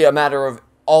would still be a matter of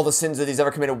all the sins that he's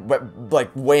ever committed, like,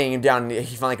 weighing him down and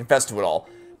he finally confessed to it all.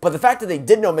 But the fact that they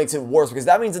did know makes it worse, because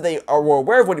that means that they were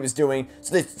aware of what he was doing,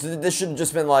 so this should have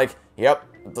just been like, yep,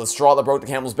 the straw that broke the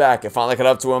camel's back, it finally caught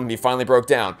up to him, he finally broke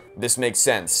down. This makes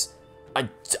sense.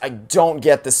 I don't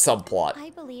get this subplot.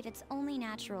 I believe it's only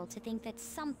natural to think that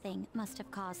something must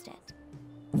have caused it.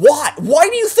 Why? Why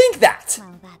do you think that?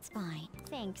 Well, that's fine.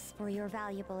 Thanks for your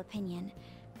valuable opinion.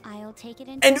 I'll take it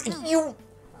into account.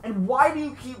 And why do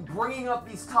you keep bringing up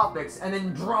these topics and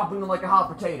then dropping them like a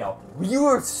hot potato? You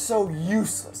are so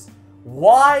useless.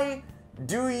 Why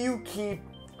do you keep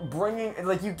bringing,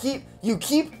 like, you keep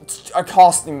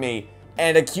accosting me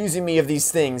and accusing me of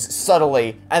these things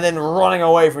subtly and then running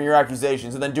away from your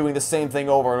accusations and then doing the same thing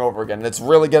over and over again. And it's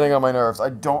really getting on my nerves. I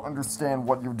don't understand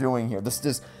what you're doing here.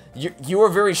 You are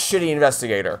a very shitty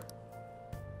investigator.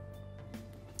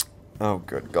 Oh,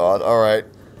 good God. All right.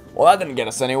 Well, that didn't get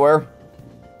us anywhere.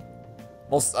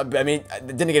 Well, I mean, it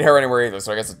didn't get her anywhere either,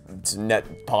 so I guess it's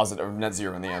net positive, net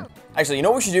zero in the end. Actually, you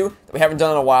know what we should do that we haven't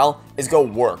done in a while? Is go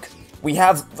work. We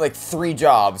have, like, 3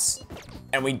 jobs,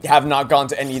 and we have not gone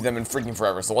to any of them in freaking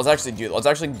forever, so let's actually do that. Let's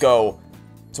actually go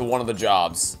to one of the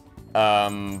jobs,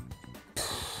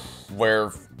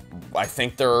 where I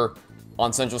think they're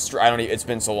on Central Street. It's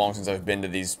been so long since I've been to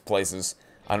these places.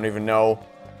 I don't even know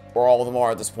where all of them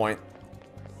are at this point.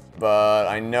 But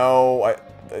I know,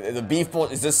 the beef bowl,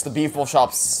 is this the beef bowl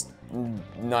shop's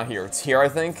not here? It's here, I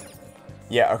think?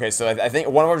 Yeah, okay, so I think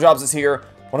one of our jobs is here.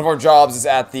 One of our jobs is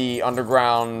at the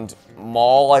underground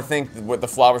mall, I think, with the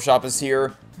flower shop is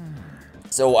here.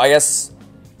 So I guess,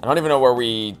 I don't even know where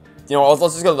we, you know,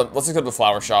 let's just go to the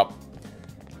flower shop.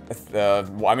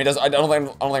 I mean, I don't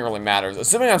think it really matters.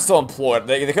 Assuming I'm still employed,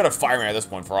 they could have fired me at this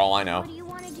point for all I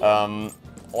know.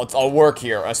 I'll work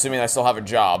here, assuming I still have a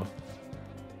job.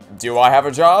 Do I have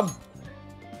a job?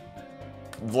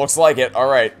 Looks like it.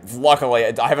 Alright. Luckily,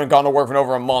 I haven't gone to work in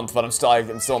over a month, but I'm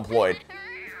still employed.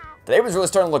 Today was really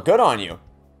starting to look good on you.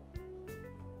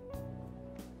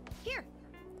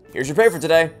 Here's your pay for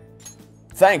today.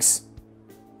 Thanks.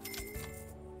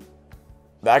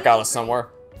 That got us somewhere.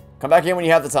 Come back in when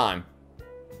you have the time.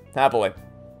 Happily.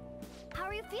 How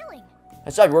are you feeling?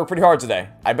 Nice job, you worked pretty hard today.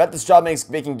 I bet this job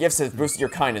making gifts has boosted your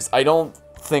kindness. I don't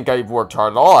think I've worked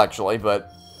hard at all, actually,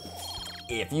 but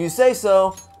if you say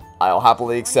so, I'll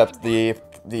happily accept the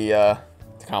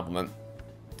compliment.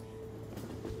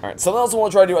 Alright, something else I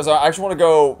want to try to do is I actually want to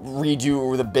go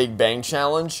redo the Big Bang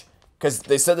Challenge, because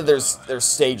they said that there's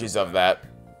stages of that.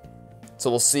 So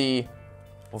we'll see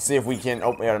if we can,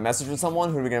 oh, we got a message from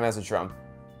someone? Who are we getting a message from?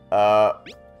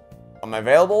 Am I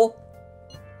available?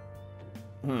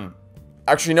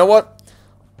 Actually, you know what?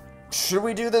 Should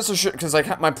we do this or should, because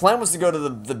my plan was to go to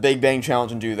the Big Bang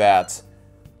Challenge and do that.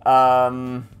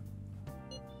 Your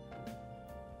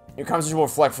conversation will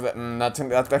reflect for that.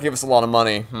 That gave us a lot of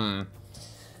money.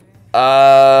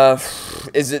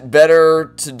 Is it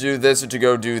better to do this or to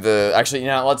go do the? Actually, you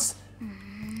know, let's.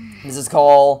 This is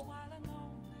called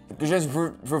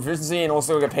proficiency and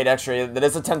also get paid extra. That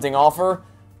is a tempting offer,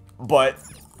 but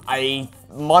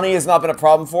money has not been a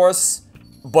problem for us.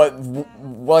 But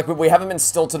like we haven't been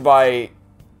stilted by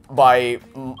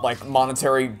like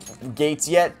monetary gates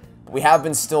yet. We have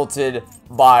been stilted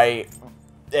by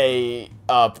a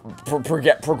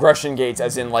progression gates,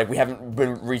 as in like we haven't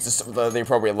been reached the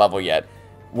appropriate level yet.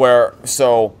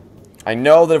 So I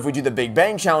know that if we do the Big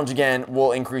Bang Challenge again,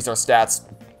 we'll increase our stats.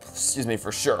 Excuse me,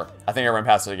 for sure. I think I ran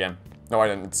past it again. No, I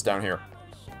didn't. It's down here.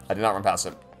 I did not run past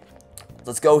it.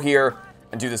 Let's go here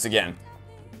and do this again.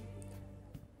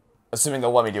 Assuming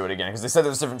they'll let me do it again, because they said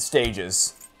there's different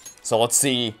stages. So let's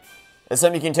see. This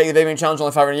time you can take the Big Bang Challenge,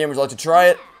 only 500 yen. Would you like to try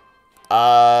it?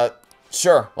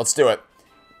 Sure. Let's do it.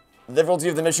 The difficulty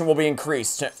of the mission will be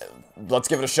increased. Let's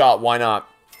give it a shot. Why not?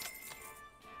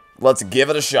 Let's give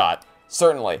it a shot.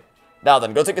 Certainly. Now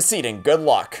then, go take a seat and good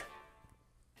luck.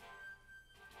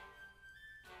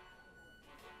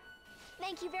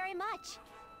 Thank you very much.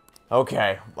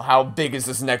 Okay, how big is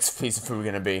this next piece of food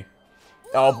gonna be?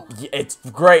 Oh, it's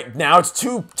great. Now it's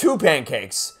two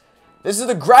pancakes. This is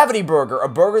the Gravity Burger, a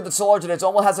burger that's so large that it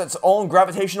almost has its own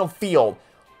gravitational field.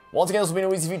 Once again, this will be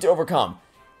no easy feat to overcome.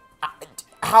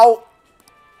 How?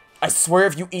 I swear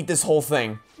if you eat this whole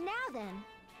thing. Now then.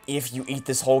 If you eat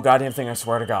this whole goddamn thing, I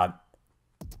swear to God.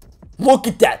 Look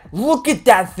at that! Look at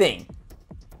that thing!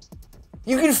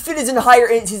 You can fit his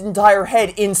entire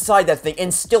head inside that thing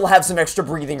and still have some extra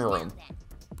breathing room.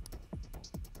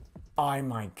 Oh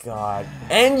my god.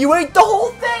 And you ate the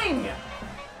whole thing!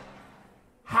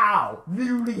 How?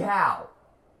 Literally how?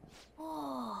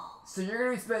 So you're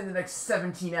gonna be spending the next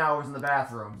 17 hours in the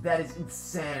bathroom. That is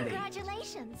insanity.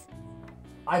 Congratulations.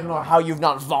 I don't know how you've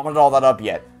not vomited all that up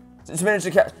yet. Just managed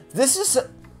to catch. This is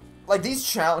like these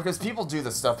challenges, because people do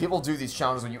this stuff. People do these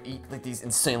challenges when you eat like these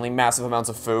insanely massive amounts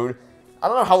of food. I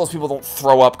don't know how those people don't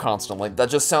throw up constantly. That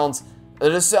just sounds. It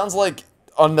just sounds like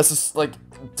unnecessary,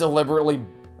 like deliberately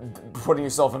putting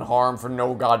yourself in harm for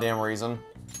no goddamn reason.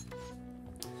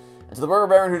 And to the Burger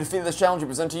Baron who defeated this challenge, we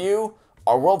present to you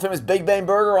our world-famous Big Bang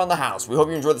Burger on the house. We hope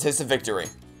you enjoy the taste of victory.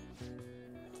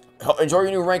 Enjoy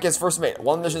your new rank as first mate.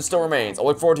 One mission still remains. I'll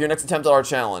look forward to your next attempt at our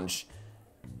challenge.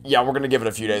 Yeah, we're gonna give it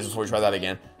a few days before we try that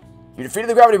again. You defeated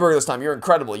the Gravity Burger this time. You're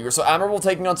incredible. You were so admirable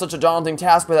taking on such a daunting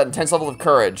task with that intense level of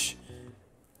courage.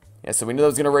 Yeah, so we knew that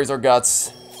was gonna raise our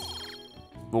guts.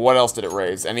 But what else did it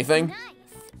raise? Anything?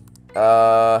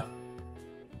 Okay,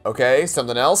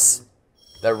 something else.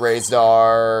 That raised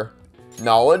our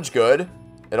knowledge. Good.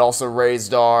 It also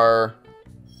raised our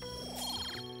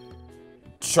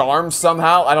charm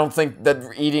somehow. I don't think that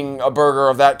eating a burger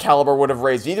of that caliber would have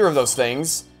raised either of those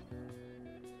things.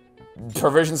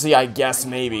 Proficiency, I guess,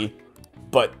 maybe.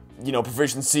 But, you know,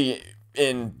 proficiency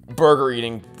in burger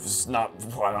eating is not...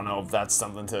 I don't know if that's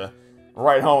something to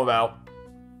write home about.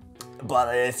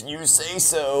 But if you say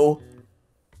so...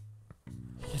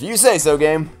 If you say so,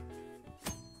 game.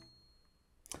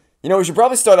 You know, we should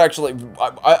probably start actually...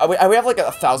 we have like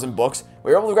 1,000 books.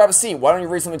 We were able to grab a seat. Why don't you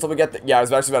read something until we get the... Yeah, I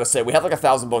was actually about to say, we have like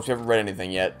 1,000 books. We haven't read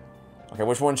anything yet. Okay,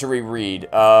 which one should we read?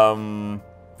 Oh,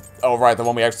 right, the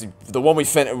one we actually... The one we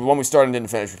started and didn't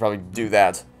finish. We probably do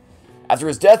that. After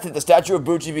his death, the statue of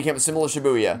Buchi became a symbol of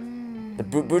Shibuya. The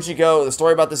Buchiko, the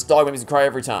story about this dog makes me cry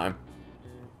every time.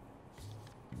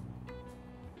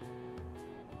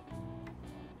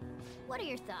 What are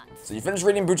your thoughts? So you finished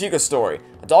reading Buchiko's story.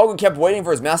 A dog who kept waiting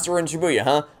for his master in Shibuya,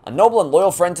 huh? A noble and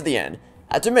loyal friend to the end.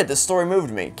 I have to admit, this story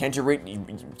moved me. Can't you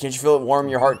feel it warm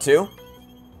your heart too?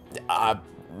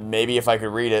 Maybe if I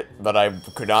could read it, but I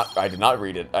could not. I did not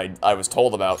read it. I was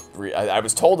told about. I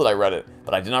was told that I read it,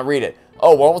 but I did not read it.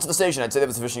 Oh, we're almost to the station. I'd say that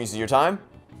was sufficient use of your time.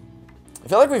 I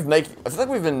feel like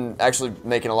we've been actually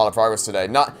making a lot of progress today.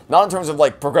 Not in terms of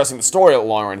like progressing the story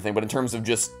along or anything, but in terms of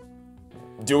just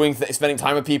spending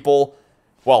time with people.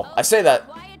 Well, I say that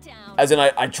as in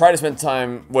I try to spend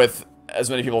time with as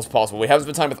many people as possible. We haven't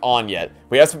spent time with An yet.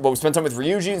 We spent time with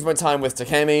Ryuji and spent time with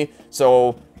Takemi.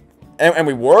 So, and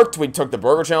we worked. We took the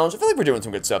burger challenge. I feel like we're doing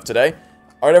some good stuff today.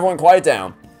 All right, everyone, quiet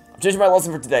down. I'm changing my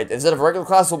lesson for today. Instead of a regular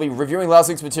class, we'll be reviewing last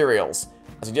week's materials.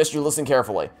 I suggest you listen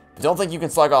carefully. But don't think you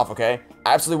can slack off, okay?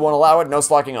 I absolutely won't allow it. No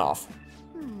slacking off.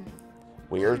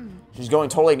 Weird. She's going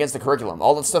totally against the curriculum.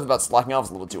 All that stuff about slacking off is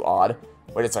a little too odd.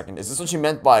 Wait a second, is this what she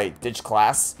meant by ditch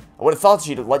class? I would have thought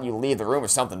she'd let you leave the room or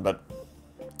something, but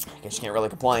I guess you can't really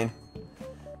complain.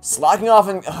 Slacking off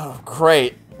and... Oh,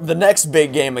 great. The next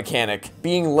big game mechanic,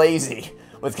 being lazy.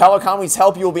 With Kawakami's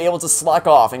help, you will be able to slack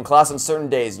off in class on certain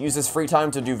days. Use this free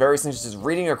time to do various things such as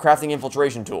reading or crafting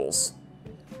infiltration tools.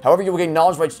 However, you will gain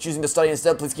knowledge by choosing to study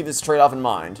instead. Please keep this trade-off in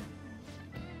mind.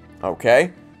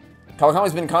 Okay.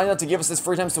 Kawakami's been kind enough to give us this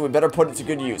free time, so we better put it to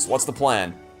good use. What's the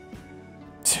plan?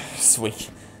 Sweet.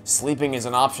 Sleeping is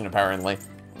an option, apparently.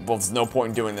 Well, there's no point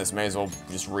in doing this. May as well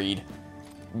just read.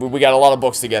 We got a lot of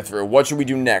books to get through. What should we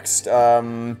do next?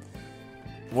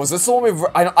 Was this the one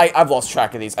I've lost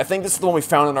track of these. I think this is the one we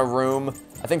found in our room.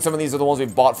 I think some of these are the ones we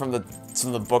bought from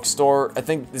the bookstore. I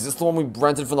think, is this the one we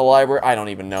rented from the library? I don't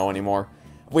even know anymore.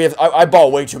 I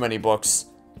bought way too many books.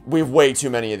 We have way too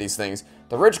many of these things.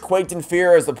 The rich quaked in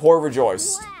fear as the poor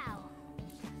rejoiced. Wow.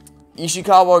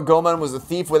 Ishikawa Gomen was a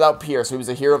thief without peer, so he was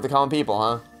a hero of the common people,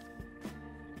 huh?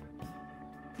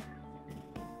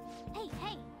 Hey.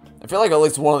 I feel like at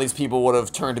least one of these people would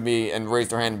have turned to me and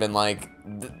raised their hand and been like,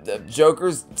 the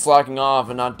Joker's slacking off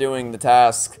and not doing the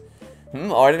task.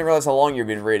 Oh, I didn't realize how long you've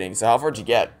been reading, so how far did you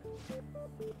get?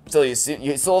 Still, it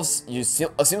seems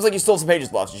like you still have some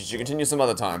pages left. You should continue some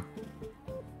other time.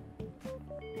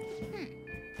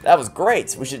 That was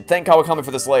great. We should thank Kawakami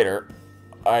for this later.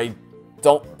 We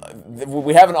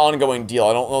have an ongoing deal.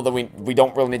 I don't know that we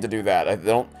don't really need to do that. I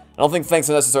don't think thanks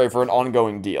are necessary for an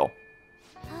ongoing deal.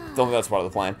 Don't think that's part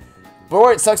of the plan. But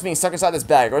alright, it sucks being stuck inside this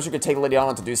bag. I wish we could take Lady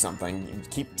Anna to do something. You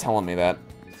keep telling me that.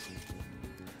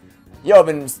 Yo, I've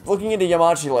been looking into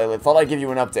Yamachi lately. Thought I'd give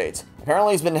you an update.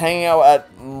 Apparently he's been hanging out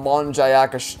at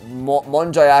Monjayaki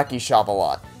shop a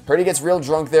lot. Heard he gets real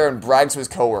drunk there and brags to his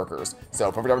coworkers.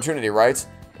 So, perfect opportunity, right?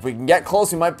 If we can get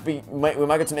close, we might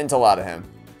get some intel out of him.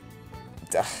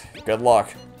 good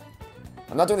luck.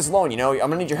 I'm not doing this alone, you know? I'm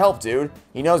gonna need your help, dude.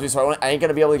 He knows me, so I ain't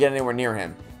gonna be able to get anywhere near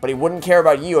him. But he wouldn't care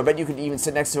about you. I bet you could even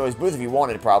sit next to his booth if you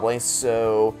wanted, probably.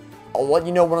 So, I'll let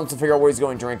you know when I'm to figure out where he's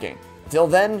going drinking. Till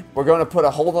then, we're going to put a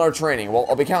hold on our training. Well,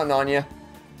 I'll be counting on you.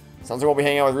 Sounds like we'll be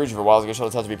hanging out with Ryuji for a while, so I guess you'll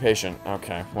just have to be patient.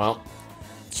 Okay, well,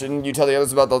 shouldn't you tell the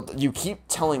others about the... You keep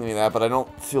telling me that, but I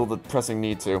don't feel the pressing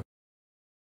need to.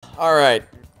 Alright,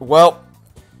 well,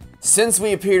 since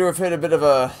we appear to have hit a bit of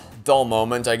a dull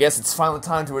moment, I guess it's finally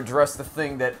time to address the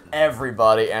thing that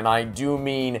everybody, and I do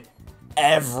mean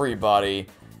everybody,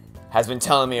 has been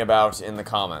telling me about in the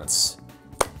comments.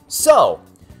 So,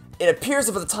 it appears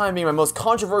that for the time being, my most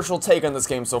controversial take on this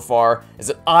game so far is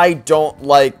that I don't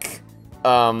like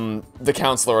the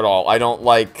counselor at all. I don't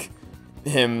like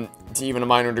him to even a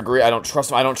minor degree. I don't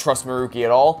trust him. I don't trust Maruki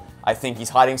at all. I think he's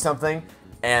hiding something,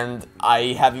 and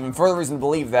I have even further reason to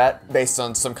believe that based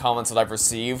on some comments that I've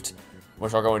received,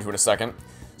 which I'll go into in a second.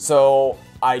 So,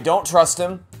 I don't trust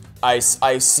him. I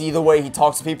see the way he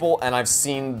talks to people, and I've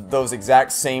seen those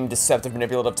exact same deceptive,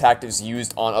 manipulative tactics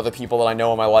used on other people that I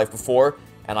know in my life before,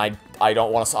 and I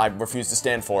don't want to, I refuse to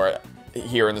stand for it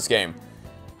here in this game.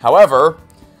 However,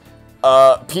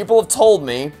 people have told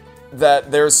me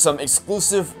that there's some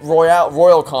exclusive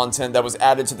royal content that was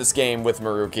added to this game with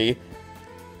Maruki,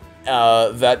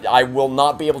 that I will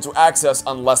not be able to access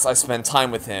unless I spend time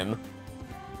with him.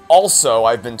 Also,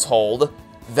 I've been told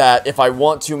that if I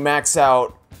want to max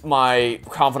out my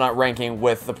confidant ranking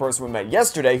with the person we met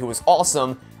yesterday, who was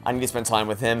awesome, I need to spend time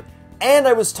with him. And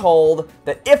I was told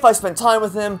that if I spend time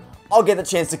with him, I'll get the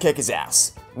chance to kick his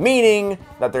ass. Meaning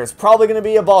that there's probably going to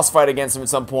be a boss fight against him at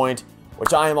some point,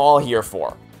 which I am all here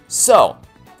for. So,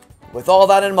 with all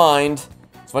that in mind,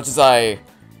 as much as I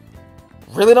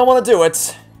really don't want to do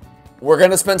it, we're going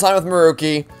to spend time with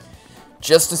Maruki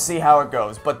just to see how it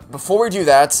goes. But before we do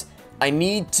that, I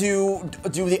need to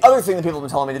do the other thing that people have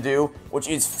been telling me to do, which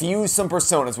is fuse some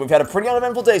personas. We've had a pretty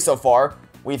uneventful day so far.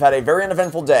 We've had a very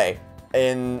uneventful day,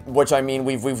 in which I mean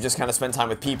we've just kind of spent time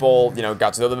with people, you know,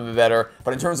 got to know them a bit better.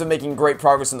 But in terms of making great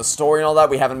progress in the story and all that,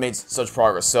 we haven't made such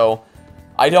progress. So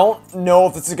I don't know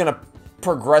if this is going to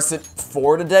progress it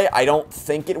forward today. I don't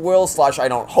think it will, / I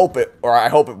don't hope it, or I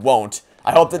hope it won't.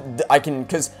 I hope that I can,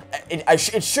 because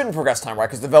it shouldn't progress time, right?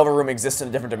 Because the Velvet Room exists in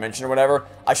a different dimension or whatever.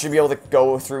 I should be able to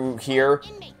go through here,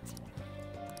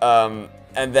 and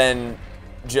then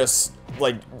just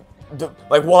like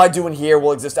what I do in here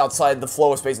will exist outside the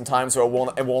flow of space and time, so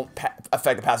it won't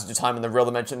affect the passage of time in the real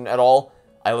dimension at all.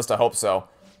 At least I hope so.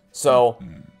 So,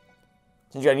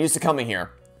 since you got used to coming here,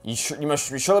 you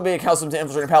must surely be accustomed to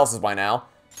infiltrating palaces by now,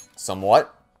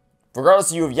 somewhat.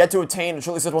 Regardless, you have yet to attain a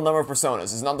truly acceptable number of personas.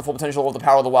 This is not the full potential of the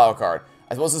power of the wild card.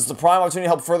 I suppose this is the prime opportunity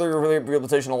to help further your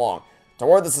rehabilitation along. Don't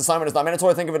worry, this assignment is not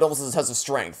mandatory. Think of it almost as a test of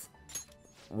strength.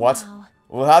 What? Wow.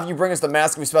 We'll have you bring us the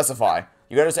mask we specify.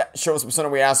 You gotta just show us the persona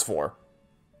we asked for.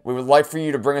 We would like for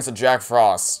you to bring us a Jack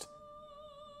Frost.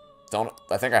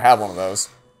 I think I have one of those.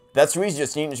 That's too easy,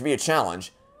 just needing to be a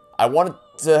challenge. I wanted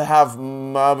to have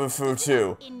Mabufu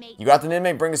too. You got the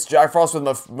inmate, bring us Jack Frost with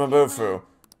Mabufu.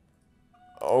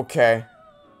 Okay.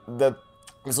 This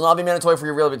will not be mandatory for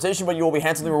your rehabilitation, but you will be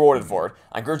handsomely rewarded for it.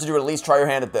 I encourage you to at least try your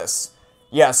hand at this.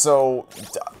 Yeah, so,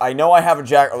 I know I have a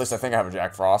Jack, or at least I think I have a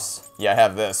Jack Frost. Yeah, I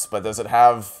have this, but does it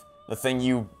have the thing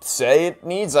you say it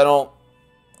needs? I don't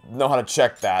know how to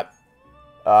check that.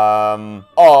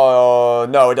 Oh,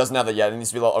 no, it doesn't have it yet. It needs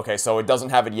to be low. Okay, so it doesn't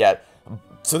have it yet.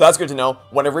 So that's good to know.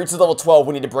 When it reaches level 12,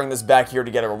 we need to bring this back here to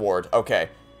get a reward. Okay.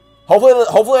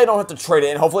 Hopefully I don't have to trade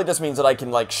it in. Hopefully it just means that I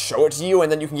can, like, show it to you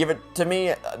and then you can give it to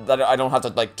me. That I don't have to,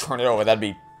 like, turn it over. That'd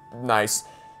be nice.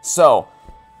 So,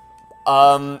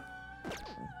 can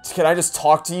I just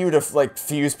talk to you to, like,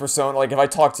 fuse persona? Like, if I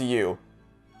talk to you,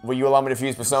 will you allow me to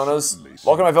fuse personas?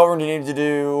 Welcome to my Velvet Room. You need to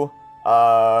do,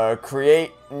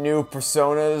 create new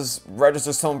personas,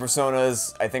 register some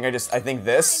personas. I think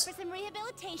this.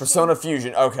 Persona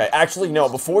fusion. Okay, actually, no.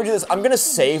 Before we do this, I'm gonna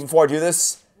save before I do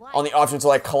this. On the option to,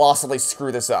 like, colossally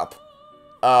screw this up.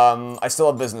 I still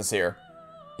have business here.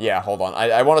 Yeah, hold on.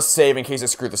 I want to save in case I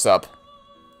screw this up.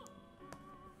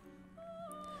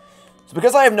 So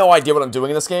because I have no idea what I'm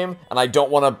doing in this game, and I don't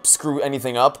want to screw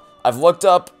anything up, I've looked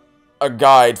up a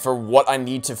guide for what I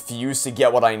need to fuse to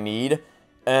get what I need.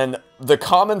 And the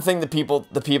common thing that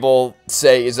people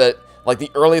say is that, like, the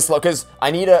earliest level, because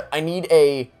I need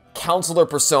a counselor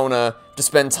persona to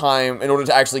spend time in order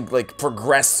to actually, like,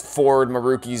 progress forward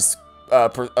Maruki's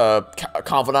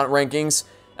confidant rankings,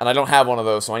 and I don't have one of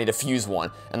those, so I need to fuse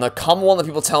one. And the common one that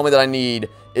people tell me that I need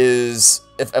is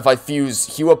if I fuse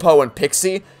Huapo and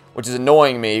Pixie, which is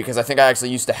annoying me because I think I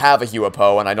actually used to have a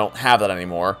Huapo and I don't have that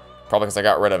anymore, probably because I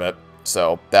got rid of it.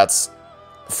 So that's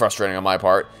frustrating on my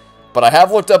part. But I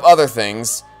have looked up other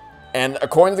things, and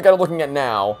according to the guide I'm looking at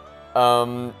now,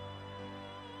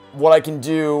 what I can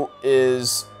do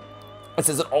is, it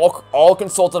says that all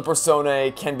consultant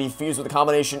personae can be fused with a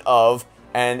combination of,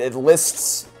 and it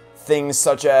lists things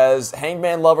such as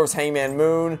Hangman Lovers, Hangman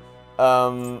Moon,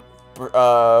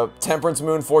 Temperance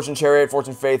Moon, Fortune Chariot,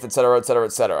 Fortune Faith, etc., etc.,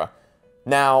 etc.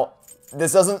 Now,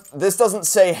 this doesn't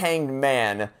say Hanged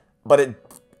Man, but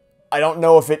I don't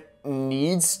know if it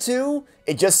needs to.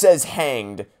 It just says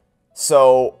hanged.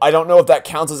 So, I don't know if that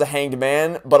counts as a hanged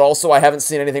man, but also I haven't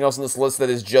seen anything else on this list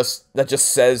that just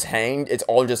says hanged. It's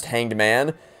all just hanged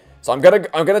man. So I'm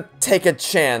gonna take a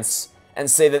chance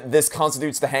and say that this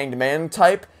constitutes the hanged man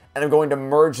type, and I'm going to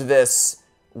merge this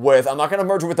with, I'm not gonna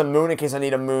merge it with the moon in case I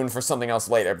need a moon for something else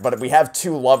later, but we have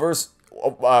 2 lovers,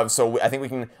 so I think we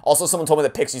can, also someone told me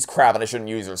that Pixie's crap and I shouldn't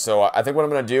use her, so I think what I'm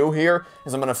gonna do here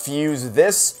is I'm gonna fuse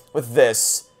this with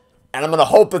this, and I'm gonna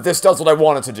hope that this does what I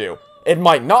want it to do. It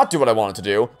might not do what I want it to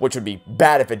do, which would be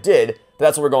bad if it did, but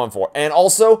that's what we're going for. And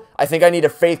also, I think I need a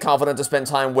Faith Confidant to spend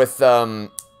time with,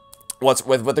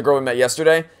 with the girl we met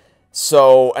yesterday.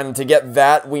 So, and to get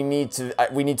that, we need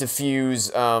to fuse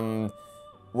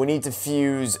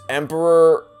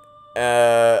Emperor,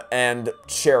 and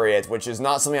Chariot, which is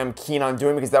not something I'm keen on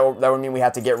doing, because that would mean we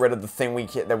have to get rid of the thing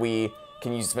that we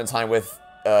can use to spend time with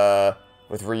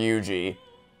Ryuji.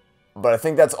 But I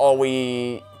think that's all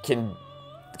we can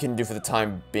do for the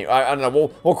time being. I don't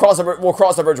know. We'll cross the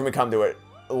bridge when we come to it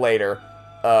later.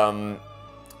 Yeah.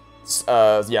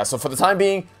 So for the time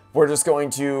being, we're just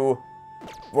gonna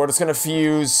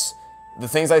fuse the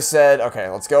things I said. Okay,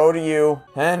 let's go to you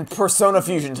and Persona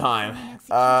Fusion time.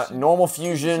 Normal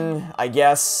fusion, I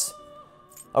guess.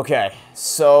 Okay,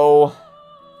 so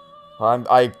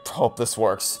I hope this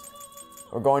works.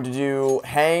 We're going to do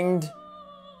hanged,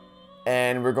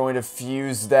 and we're going to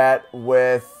fuse that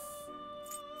with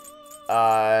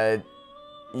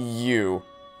you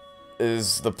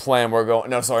is the plan we're going.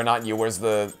 No, sorry, not you. Where's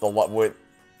the with?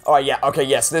 Oh yeah, okay,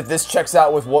 yes. This checks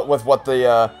out with what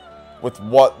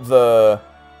the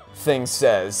thing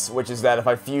says, which is that if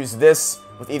I fuse this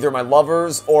with either my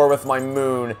lovers or with my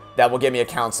moon, that will give me a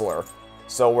counselor.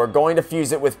 So we're going to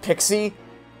fuse it with Pixie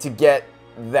to get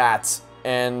that,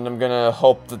 and I'm gonna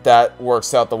hope that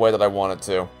works out the way that I want it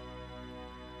to.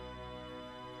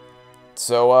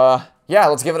 So yeah,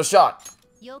 let's give it a shot.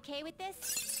 You okay with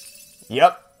this?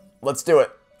 Yep, let's do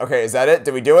it. Okay, is that it?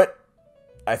 Did we do it?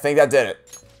 I think that did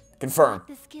it. Confirm.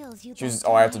 Choose.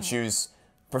 Oh, I have to choose.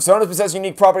 Personas possess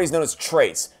unique properties known as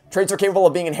traits. Traits are capable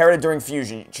of being inherited during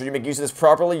fusion. Should you make use of this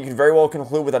properly, you can very well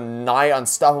conclude with a nigh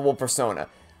unstoppable persona.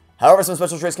 However, some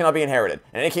special traits cannot be inherited.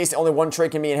 In any case, only one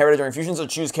trait can be inherited during fusion, so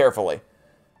choose carefully.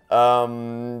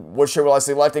 Which trait will I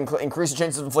select? Increase the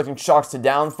chances of inflicting shocks to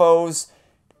down foes,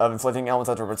 of inflicting elements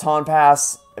after a baton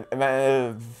pass.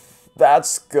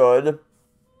 That's good.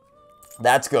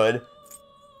 That's good.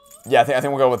 Yeah, I think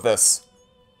we'll go with this.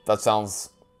 That sounds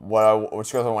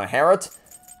which goes I want to inherit.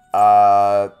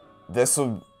 This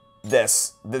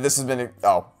has been,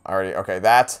 oh, already, okay,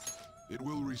 that. It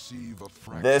will receive a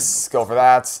fraction. This, go for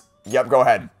that. Yep, go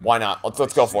ahead. Why not?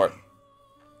 Let's go for it.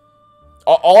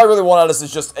 All I really want out of this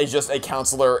is just a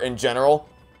counselor in general.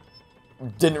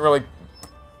 Didn't really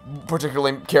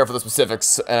particularly care for the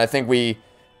specifics, and I think we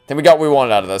got what we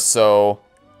wanted out of this, so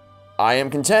I am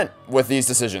content with these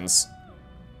decisions.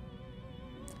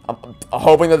 I'm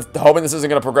hoping this isn't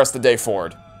going to progress the day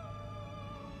forward.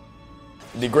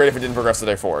 It'd be great if it didn't progress the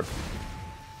day forward.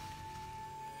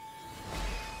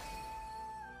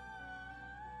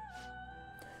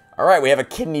 Alright, we have a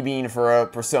kidney bean for a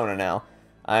persona now.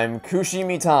 I'm Kushi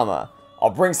Mitama. I'll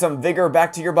bring some vigor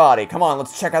back to your body. Come on,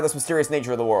 let's check out this mysterious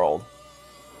nature of the world.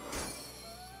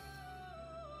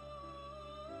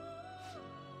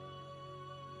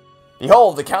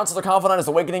 Behold, the Counselor Confidant is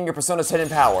awakening your persona's hidden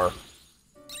power.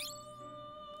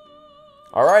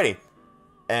 Alrighty.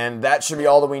 And that should be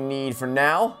all that we need for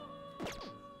now.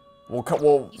 So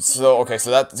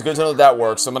that's good to know that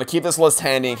works. So I'm going to keep this list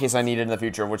handy in case I need it in the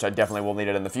future, which I definitely will need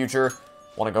it in the future.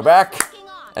 Want to go back.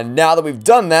 And now that we've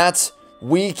done that,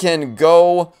 we can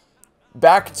go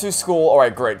back to school.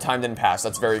 Alright, great. Time didn't pass.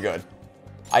 That's very good.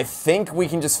 I think we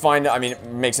can just find, I mean,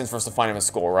 it makes sense for us to find him in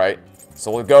school, right?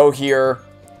 So we'll go here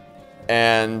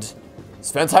and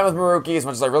spend time with Maruki as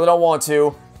much as I really don't want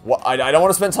to. I don't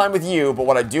want to spend time with you, but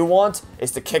what I do want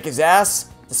is to kick his ass,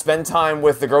 to spend time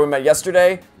with the girl we met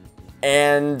yesterday,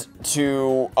 and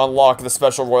to unlock the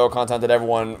special royal content that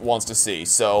everyone wants to see.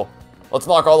 So, let's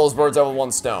knock all those birds out with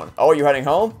one stone. Oh, are you heading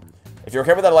home? If you're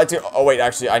okay with that, I'd like to... Oh, wait,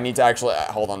 actually, I need to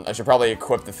hold on. I should probably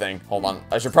equip the thing. Hold on.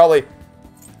 I should probably...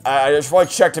 I should probably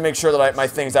check to make sure that my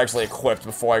thing's actually equipped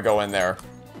before I go in there.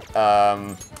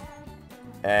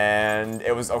 And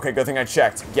it was, okay, good thing I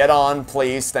checked. Get on,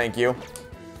 please, thank you.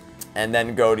 And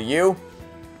then go to you.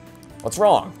 What's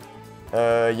wrong?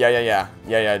 Yeah,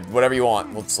 whatever you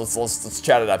want. Let's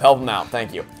chat it up. Help him out,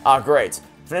 thank you. Ah, great.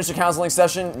 Finish the counseling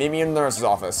session, meet me in the nurse's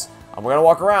office. We're gonna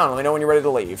walk around, let me know when you're ready to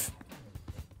leave.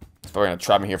 It's probably gonna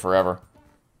trap me here forever.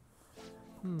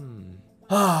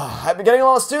 I've been getting a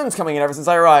lot of students coming in ever since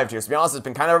I arrived here. So to be honest, it's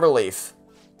been kind of a relief.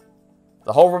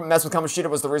 The whole mess with Kamoshida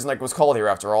was the reason I was called here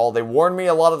after all. They warned me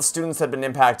a lot of the students had been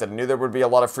impacted and knew there would be a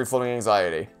lot of free-floating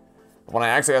anxiety. But when I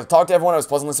actually got to talk to everyone, I was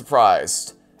pleasantly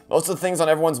surprised. Most of the things on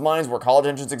everyone's minds were college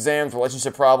entrance exams,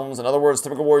 relationship problems, in other words,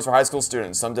 typical worries for high school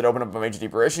students. Some did open up major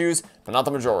deeper issues, but not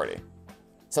the majority.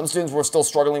 Some students were still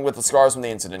struggling with the scars from the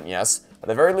incident, yes, but at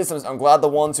the very least, I'm glad the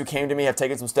ones who came to me have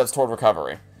taken some steps toward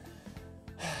recovery.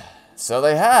 So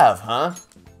they have, huh?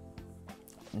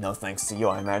 No thanks to you,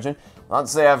 I imagine. Not to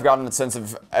say I've gotten a sense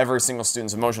of every single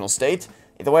student's emotional state.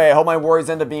 Either way, I hope my worries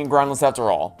end up being groundless after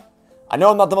all. I know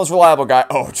I'm not the most reliable guy.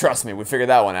 Oh, trust me, we figured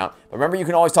that one out. But remember, you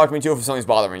can always talk to me too if something's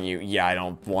bothering you. Yeah, I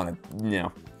don't want to, you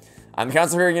know. I'm the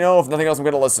counselor here, you know, if nothing else, I'm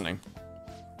good at listening.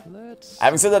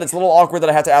 Having said that, it's a little awkward that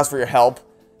I had to ask for your help,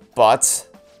 but...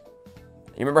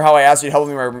 You remember how I asked you to help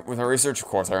me with my research? Of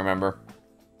course, I remember.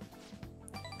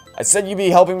 I said you'd be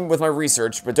helping with my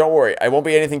research, but don't worry, it won't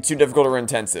be anything too difficult or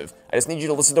intensive. I just need you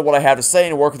to listen to what I have to say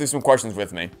and work through some questions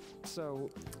with me.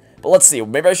 But let's see,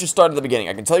 maybe I should start at the beginning.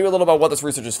 I can tell you a little about what this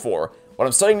research is for. What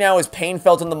I'm studying now is pain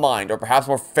felt in the mind, or perhaps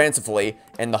more fancifully,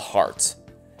 in the heart.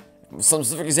 Some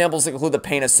specific examples include the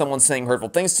pain of someone saying hurtful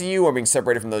things to you, or being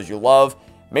separated from those you love.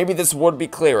 Maybe this would be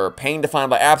clearer. Pain defined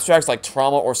by abstracts like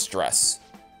trauma or stress.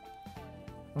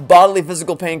 Bodily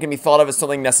physical pain can be thought of as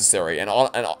something necessary, an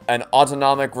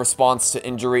autonomic response to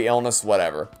injury, illness,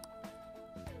 whatever.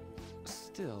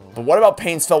 But what about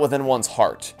pains felt within one's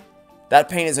heart? That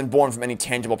pain isn't born from any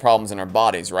tangible problems in our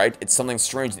bodies, right? It's something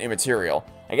strange and immaterial.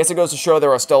 I guess it goes to show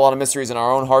there are still a lot of mysteries in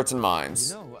our own hearts and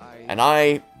minds. And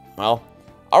well,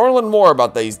 I want to learn more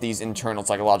about these internal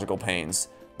psychological pains.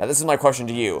 Now this is my question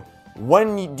to you.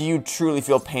 When do you truly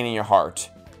feel pain in your heart?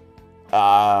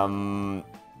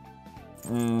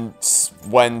 When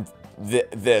someone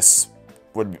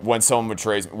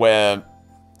betrays me,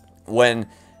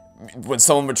 when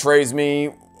someone betrays me,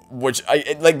 which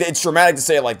it's dramatic to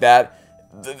say it like that.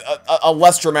 A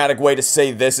less dramatic way to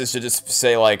say this is to just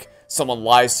say like someone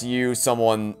lies to you,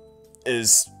 someone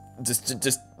is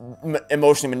just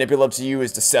emotionally manipulative to you,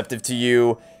 is deceptive to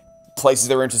you, places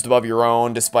their interest above your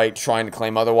own despite trying to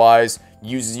claim otherwise,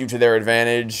 uses you to their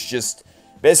advantage, just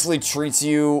basically treats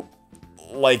you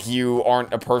like you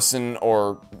aren't a person,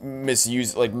 or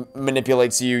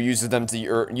manipulates you,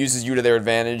 uses you to their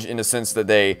advantage in the sense that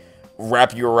they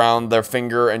wrap you around their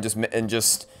finger and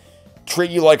just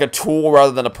treat you like a tool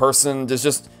rather than a person. There's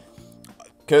just,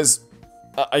 because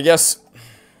I guess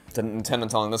didn't intend on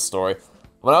telling this story.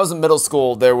 When I was in middle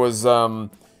school, there was a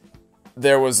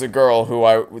girl who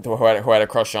had a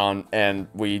crush on, and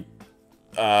eventually,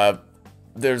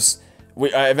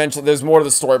 there's more to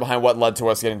the story behind what led to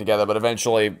us getting together, but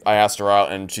eventually I asked her out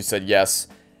and she said yes.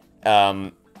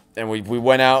 And we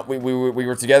went out, we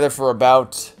were together for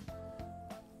about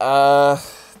 2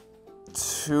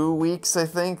 weeks, I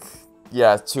think.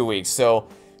 Yeah, 2 weeks. So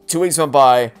 2 weeks went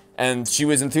by, and she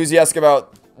was enthusiastic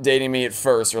about dating me at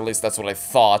first, or at least that's what I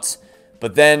thought.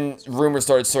 But then rumors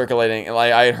started circulating, and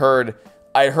I had heard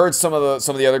some of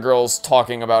the other girls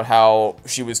talking about how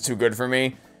she was too good for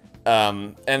me.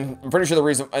 And I'm pretty sure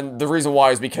the reason why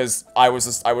is because I was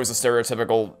a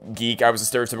stereotypical geek. I was a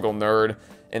stereotypical nerd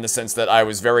in the sense that I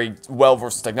was very well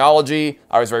versed in technology.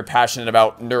 I was very passionate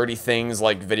about nerdy things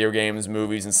like video games,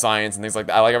 movies, and science and things like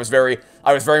that. I was very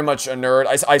much a nerd.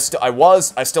 I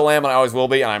still am, and I always will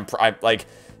be. And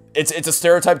it's a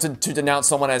stereotype to denounce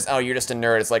someone as, oh, you're just a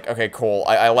nerd. It's like, okay, cool.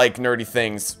 I like nerdy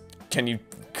things. Can you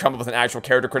come up with an actual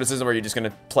character criticism, or are you just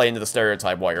gonna play into the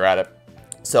stereotype while you're at it?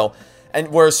 So. And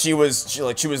whereas she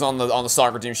was on the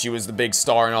soccer team, she was the big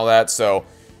star and all that, so,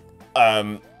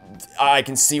 I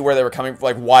can see where they were coming,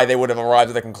 like, why they would have arrived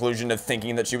at the conclusion of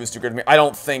thinking that she was too good for me. I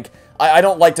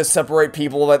don't like to separate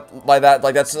people by that,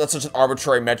 like, that's such an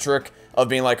arbitrary metric of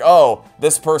being like, oh,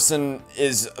 this person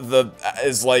is the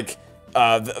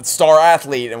star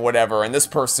athlete and whatever, and this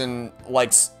person,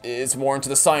 is more into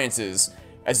the sciences,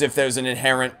 as if there's an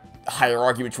inherent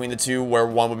hierarchy between the two where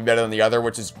one would be better than the other,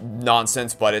 which is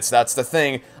nonsense, but that's the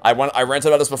thing. I ranted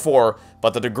about this before,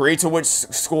 but the degree to which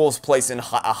schools place in a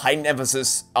heightened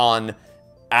emphasis on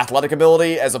athletic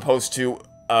ability as opposed to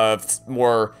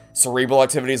more cerebral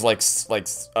activities like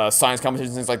science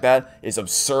competitions, things like that, is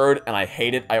absurd, and I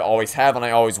hate it. I always have, and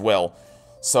I always will.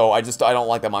 So I don't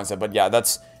like that mindset. But yeah,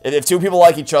 that's, if two people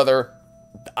like each other,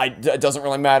 it doesn't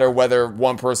really matter whether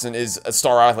one person is a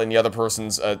star athlete and the other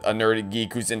person's a nerdy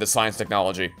geek who's into science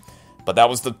technology. But that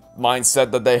was the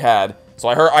mindset that they had. So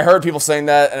I heard people saying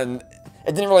that, and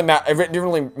it didn't really matter. It didn't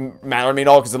really matter to me at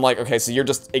all, because I'm like, okay, so you're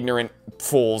just ignorant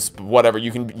fools. Whatever,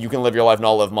 you can live your life and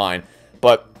I'll live mine.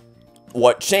 But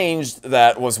what changed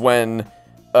that was when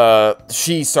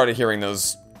she started hearing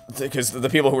those, because the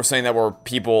people who were saying that were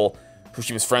people who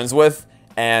she was friends with,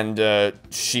 and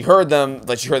she heard them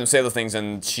say the things,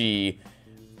 and she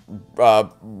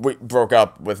broke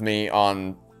up with me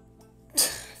on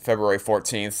February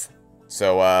 14th.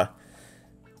 So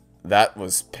that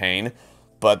was pain.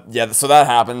 But yeah, so that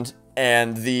happened,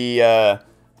 and the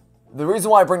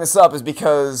reason why I bring this up is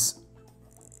because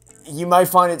you might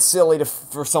find it silly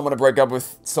for someone to break up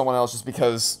with someone else just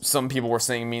because some people were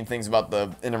saying mean things about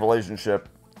in a relationship.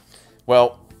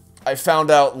 Well, I found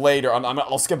out later,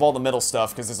 I'll skip all the middle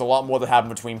stuff because there's a lot more that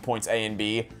happened between points A and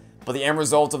B, but the end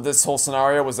result of this whole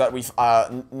scenario was that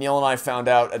Neil and I found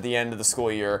out at the end of the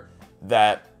school year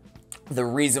that the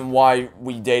reason why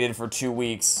we dated for 2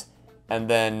 weeks and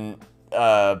then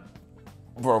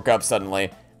broke up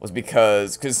suddenly was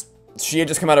because she had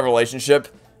just come out of a relationship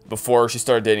before she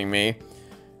started dating me.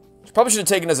 She probably should have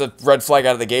taken it as a red flag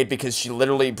out of the gate, because she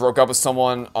literally broke up with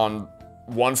someone on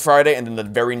one Friday, and then the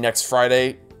very next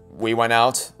Friday we went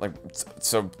out,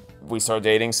 so we started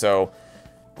dating. So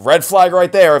red flag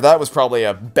right there. That was probably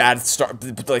a bad start.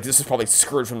 Like, this was probably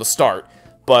screwed from the start.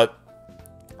 But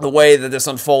the way that this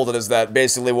unfolded is that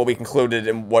basically what we concluded,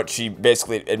 and what she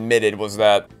basically admitted, was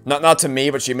that, not to me,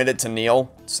 but she admitted to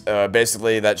Neil,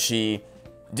 basically that she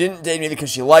didn't date me because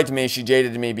she liked me, she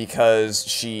dated me because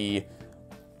she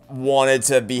wanted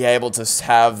to be able to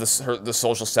have the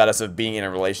social status of being in a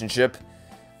relationship.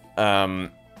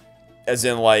 As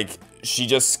in, like, she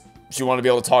wanted to be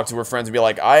able to talk to her friends and be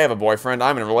like, I have a boyfriend,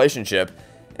 I'm in a relationship,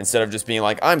 instead of just being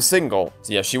like, I'm single.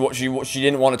 So yeah, she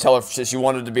didn't want to tell her, she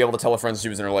wanted to be able to tell her friends she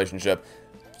was in a relationship.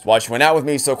 That's why she went out with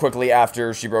me so quickly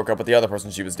after she broke up with the other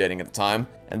person she was dating at the time.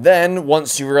 And then,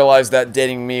 once she realized that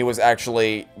dating me was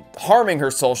actually harming her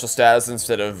social status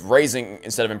instead of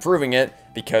improving it,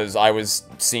 because I was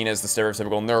seen as the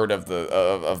stereotypical nerd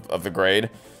of the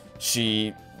grade,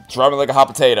 she dropped me like a hot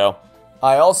potato.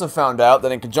 I also found out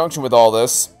that in conjunction with all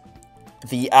this,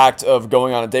 the act of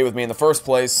going on a date with me in the first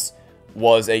place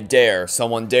was a dare.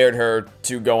 Someone dared her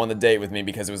to go on the date with me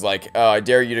because it was like, I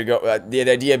dare you to go. The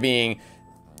idea being,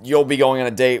 you'll be going on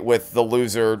a date with the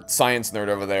loser science nerd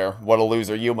over there. What a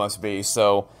loser you must be.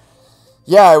 So,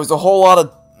 yeah, it was a whole lot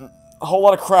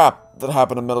of crap that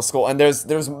happened in middle school, and there's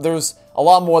a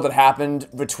lot more that happened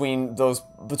between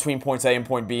points A and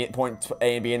point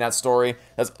and B in that story.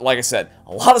 That's, like I said,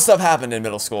 a lot of stuff happened in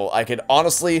middle school. I could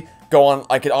honestly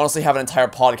have an entire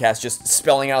podcast just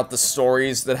spelling out the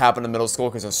stories that happened in middle school,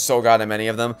 because there's so goddamn many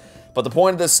of them. But the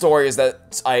point of this story is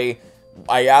that I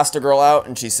asked a girl out,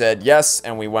 and she said yes,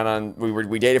 and we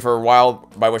dated for a while,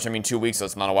 by which I mean 2 weeks, so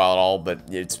it's not a while at all, but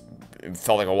it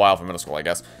felt like a while for middle school, I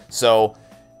guess. So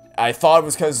I thought it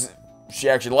was because she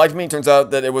actually liked me. Turns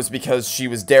out that it was because she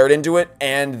was dared into it,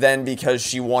 and then because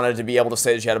she wanted to be able to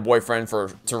say that she had a boyfriend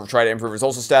to try to improve her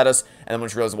social status, and then when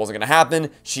she realized it wasn't going to happen,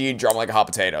 she dropped me like a hot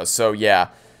potato. So yeah,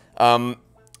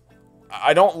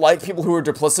 I don't like people who are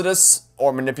duplicitous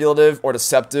or manipulative or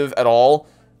deceptive at all.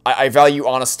 I value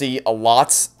honesty a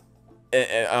lot,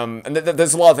 and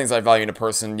there's a lot of things I value in a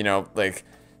person, you know, like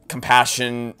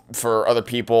compassion for other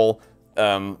people,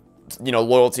 you know,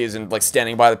 loyalty is in, like,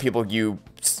 standing by the people you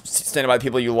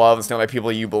love and standing by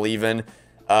people you believe in,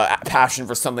 passion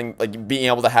for something, like being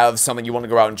able to have something you want to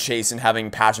go out and chase, and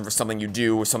having passion for something you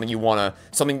do, or something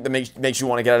that makes you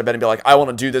want to get out of bed and be like, I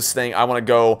want to do this thing, I want to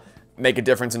go make a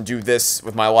difference and do this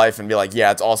with my life, and be like,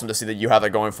 yeah, it's awesome to see that you have that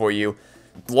going for you.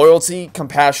 Loyalty,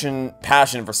 compassion,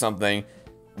 passion for something,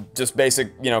 just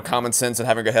basic, you know, common sense and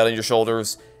having a good head on your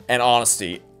shoulders, and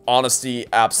honesty. Honesty,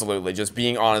 absolutely. Just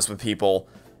being honest with people.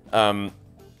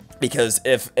 Because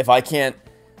if I can't,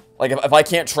 like, if I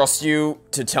can't trust you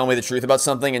to tell me the truth about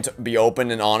something and to be open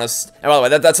and honest, and by the way,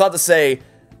 that's not to say,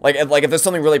 like if there's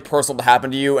something really personal to happen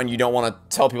to you and you don't want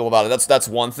to tell people about it, that's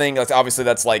one thing. Obviously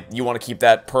that's like, you want to keep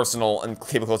that personal and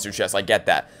keep it close to your chest. I get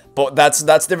that, but that's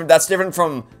different. That's different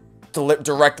from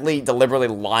deliberately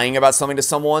lying about something to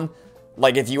someone.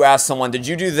 Like, if you ask someone, did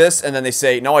you do this? And then they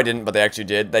say, no, I didn't, but they actually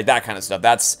did. Like, that kind of stuff.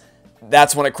 That's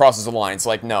when it crosses the line. It's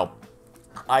like, no,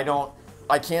 I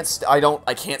can't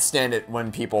stand it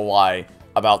when people lie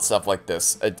about stuff like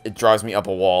this. It drives me up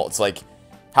a wall. It's like,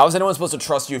 How is anyone supposed to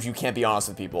trust you if you can't be honest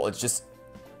with people? It's just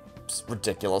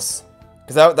ridiculous.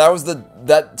 Because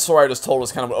that story I just told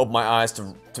was kind of what opened my eyes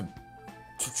to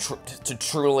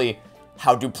truly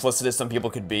how duplicitous some people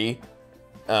could be.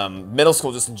 Middle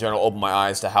school just in general opened my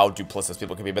eyes to how duplicitous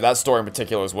people can be, but that story in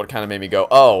particular is what kind of made me go,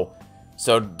 oh,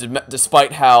 so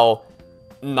despite how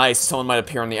nice someone might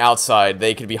appear on the outside,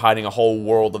 they could be hiding a whole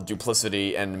world of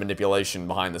duplicity and manipulation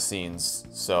behind the scenes.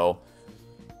 So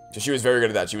she was very good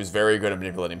at that. She was very good at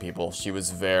manipulating people. She was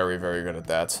very, very good at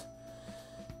that.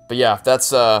 But yeah,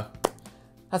 that's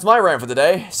my rant for the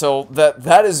day. So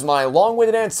that is my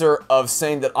long-winded answer of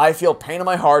saying that I feel pain in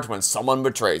my heart when someone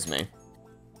betrays me.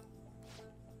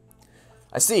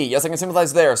 I see. Yes, I can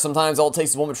sympathize there. Sometimes all it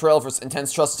takes is one betrayal for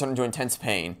intense trust to turn into intense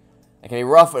pain. It can be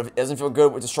rough, but it doesn't feel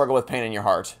good to struggle with pain in your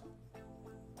heart.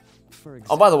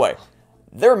 Oh, by the way,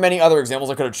 there are many other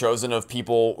examples I could have chosen of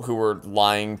people who were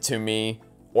lying to me,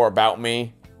 or about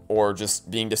me, or just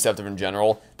being deceptive in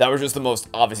general. That was just the most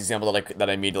obvious example that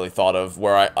I immediately thought of,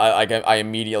 where I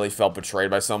immediately felt betrayed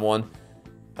by someone.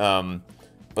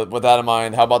 But with that in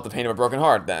mind, how about the pain of a broken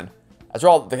heart, then? After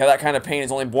all, that kind of pain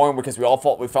is only born because we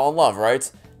fell in love,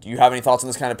 right? Do you have any thoughts on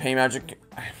this kind of pain magic?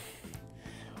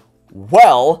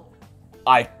 Well,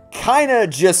 I kind of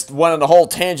just went on a whole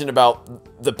tangent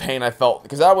about the pain I felt,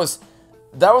 because that was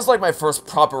like my first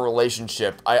proper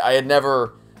relationship. I had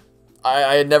never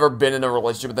been in a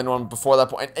relationship with anyone before that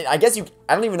point. And I guess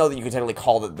I don't even know that you could technically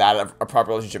call that a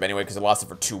proper relationship anyway, because it lasted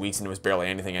for 2 weeks and it was barely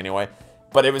anything anyway.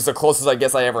 But it was the closest I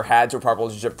guess I ever had to a proper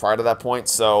relationship prior to that point,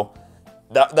 so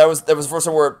that was the first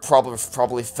time where it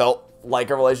probably felt like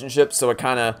a relationship. So it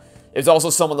was also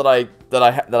someone that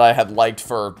I had liked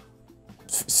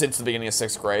since the beginning of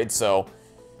 6th grade. So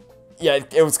yeah,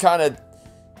 it kind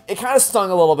of stung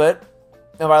a little bit.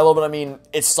 And by a little bit I mean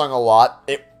it stung a lot.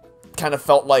 It kind of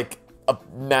felt like a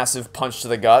massive punch to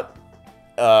the gut,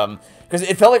 because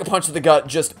it felt like a punch to the gut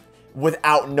just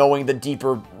without knowing the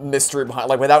deeper mystery behind,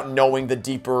 like without knowing the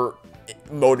deeper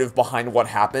motive behind what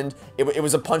happened. It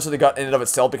was a punch to the gut in and of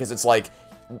itself, because it's like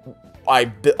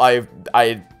I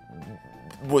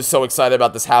was so excited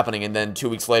about this happening, and then 2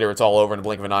 weeks later it's all over in a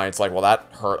blink of an eye. It's like, well, that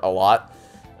hurt a lot.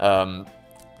 And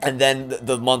then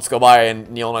the months go by, and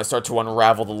Neil and I start to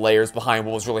unravel the layers behind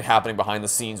what was really happening behind the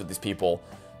scenes with these people.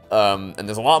 And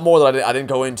there's a lot more that I didn't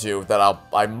go into that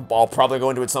I'll probably go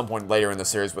into at some point later in the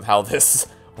series with how this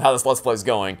Let's Play is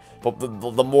going. But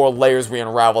the more layers we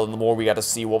unraveled, and the more we got to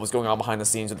see what was going on behind the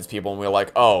scenes with these people, and we were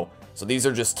like, oh, so these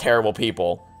are just terrible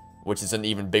people, which is an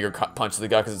even bigger punch to the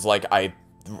gut, because it's like I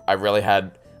really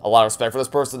had a lot of respect for this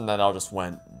person, and then it all just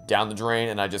went down the drain,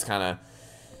 and I just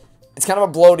it's kind of a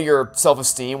blow to your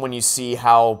self-esteem when you see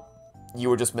how you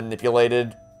were just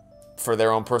manipulated for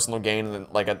their own personal gain, and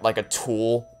like a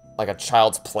tool, like a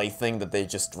child's plaything that they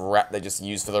just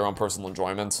use for their own personal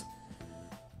enjoyment.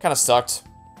 Kind of sucked.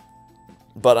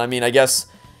 But I mean, I guess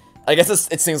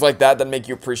it's things like that make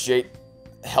you appreciate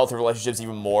healthy relationships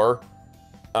even more.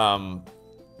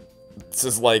 This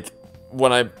is like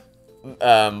when I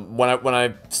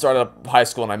started up high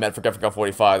school and I met Forget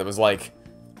 45, it was like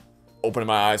opening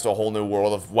my eyes to a whole new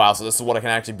world of, wow, so this is what it can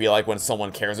actually be like when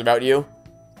someone cares about you.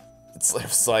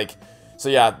 It's like, so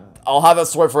yeah, I'll have that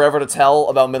story forever to tell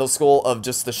about middle school, of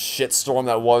just the shitstorm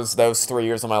that was those 3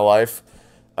 years of my life.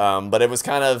 But it was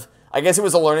kind of, I guess it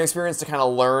was a learning experience to kind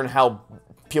of learn how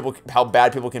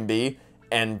bad people can be,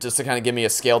 and just to kind of give me a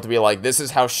scale to be like, this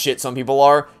is how shit some people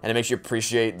are, and it makes you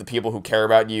appreciate the people who care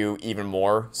about you even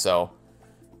more. So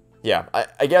yeah,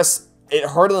 I guess it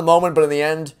hurt in the moment, but in the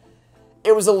end,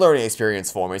 it was a learning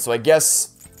experience for me. So I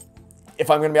guess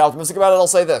if I'm going to be optimistic about it, I'll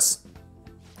say this.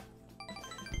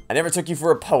 I never took you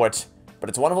for a poet, but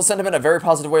it's a wonderful sentiment, a very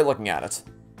positive way of looking at it.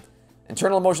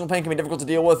 Internal emotional pain can be difficult to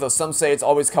deal with, though some say it's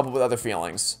always coupled with other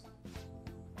feelings.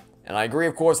 And I agree,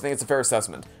 of course. I think it's a fair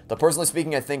assessment. Though personally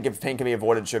speaking, I think if pain can be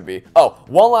avoided, it should be. Oh,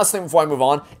 one last thing before I move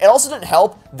on. It also didn't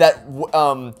help that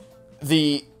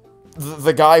the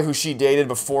guy who she dated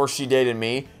before she dated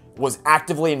me was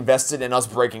actively invested in us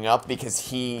breaking up, because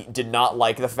he did not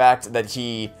like the fact that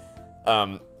she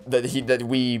dated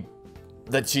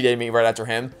me right after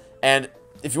him. And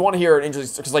if you want to hear an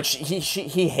interesting, because like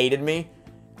he hated me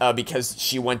because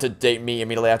she went to date me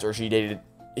immediately after she dated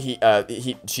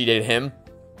him.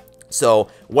 So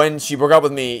when she broke up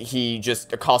with me, he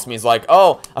just accosted me. He's like,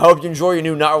 "Oh, I hope you enjoy your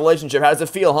new relationship. How does it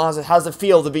feel? Huh? How does it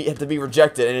feel to be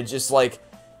rejected?" And it's just like,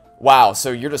 wow.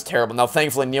 So you're just terrible. Now,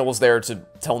 thankfully, Neil was there to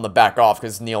tell him to back off,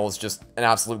 because Neil is just an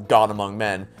absolute god among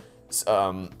men.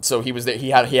 So he was there. He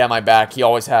had my back. He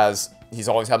always has. He's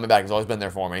always had my back. He's always been there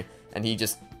for me. And he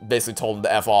just basically told him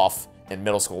to F off in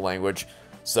middle school language.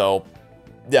 So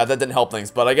yeah, that didn't help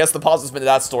things. But I guess the positive spin to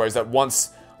that story is that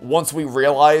once once we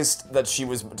realized that she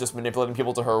was just manipulating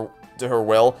people to her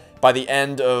will, by the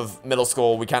end of middle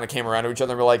school, we kind of came around to each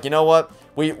other and were like, you know what?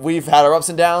 We've had our ups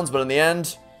and downs, but in the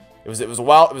end, it was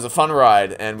a fun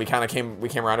ride, and we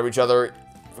came around to each other,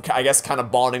 I guess, kind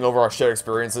of bonding over our shared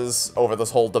experiences over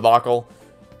this whole debacle.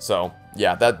 So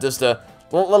yeah, that just a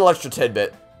little extra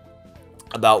tidbit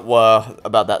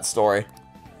about that story.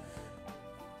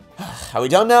 Are we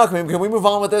done now? Can we move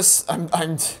on with this?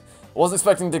 I wasn't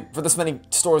expecting for this many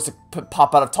stories to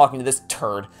pop out of talking to this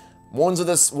turd. Wounds of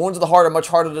the heart are much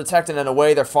harder to detect, and in a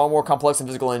way, they're far more complex than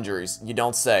physical injuries. You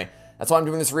don't say. That's why I'm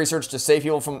doing this research, to save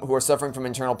people who are suffering from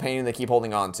internal pain they keep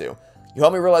holding on to. You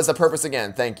helped me realize that purpose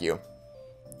again. Thank you.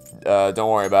 Don't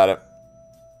worry about it.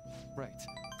 Right.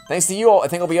 Thanks to you, I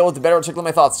think I'll be able to better articulate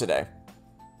my thoughts today.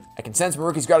 I can sense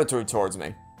Maruki's gratitude towards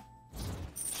me.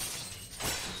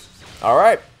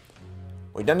 Alright.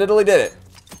 We done did it.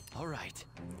 Alright.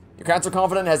 Your Council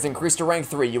Confidant has increased to rank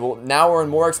 3. You will now earn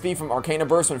more XP from Arcana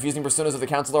Burst when fusing personas of the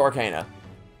Council of Arcana.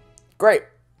 Great.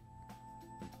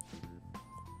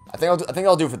 I think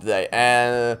I'll do for today.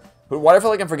 And why do I feel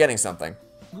like I'm forgetting something?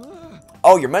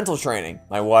 Oh, your mental training.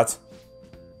 My what?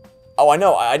 Oh, I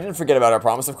know. I didn't forget about our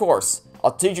promise, of course.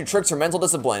 I'll teach you tricks for mental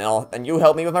discipline, and you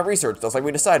help me with my research, just like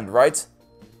we decided, right?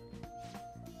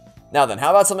 Now then, how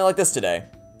about something like this today?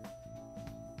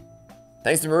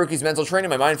 Thanks to Maruki's mental training,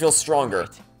 my mind feels stronger.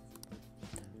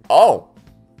 Oh,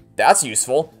 that's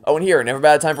useful. Oh, and here, never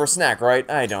bad time for a snack, right?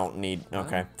 I don't need...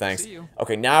 Okay, thanks.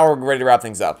 Okay, now we're ready to wrap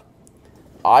things up.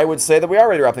 I would say that we are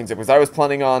ready to wrap things up, because I was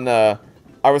planning on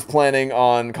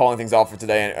calling things off for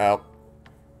today, and,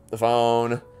 the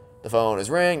phone is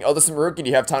ringing. Oh, this is Maruki. Do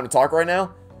you have time to talk right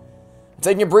now? I'm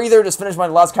taking a breather, just finished my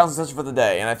last counseling session for the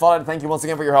day, and I thought I'd thank you once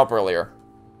again for your help earlier.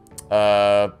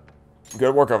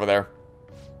 Good work over there.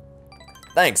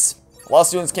 Thanks. A lot of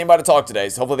students came by to talk today,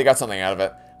 so hopefully they got something out of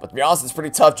it. But to be honest, it's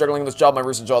pretty tough juggling this job and my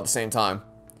research job at the same time.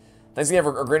 Thanks again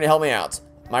for agreeing to help me out.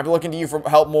 Might be looking to you for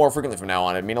help more frequently from now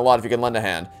on. It'd mean a lot if you could lend a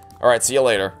hand. Alright, see you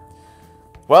later.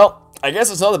 Well, I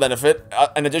guess it's another benefit,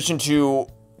 in addition to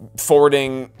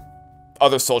forwarding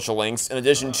other social links, in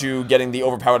addition to getting the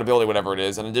overpowered ability, whatever it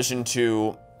is, in addition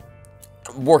to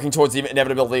working towards the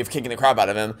inevitability of kicking the crap out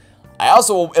of him,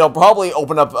 it'll probably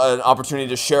open up an opportunity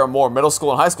to share more middle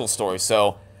school and high school stories,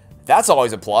 so that's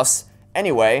always a plus.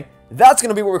 Anyway, that's going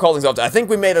to be what we call things up to. I think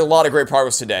we made a lot of great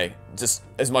progress today, just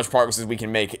as much progress as we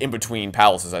can make in between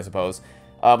palaces, I suppose.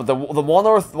 But the one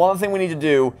other thing we need to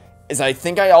do is I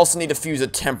think I also need to fuse a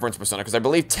temperance persona, because I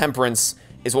believe temperance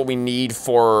is what we need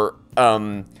for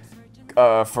the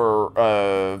name's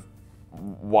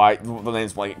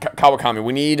like Kawakami.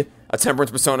 We need a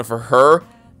temperance persona for her,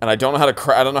 and I don't know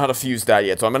how to fuse that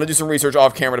yet. So I'm gonna do some research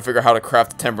off camera to figure out how to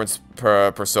craft the temperance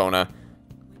persona.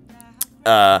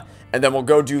 And then we'll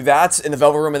go do that in the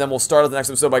Velvet Room, and then we'll start the next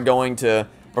episode by going to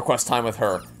request time with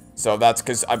her. So that's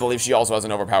because I believe she also has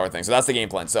an overpowered thing. So that's the game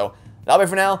plan. So that'll be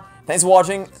for now. Thanks for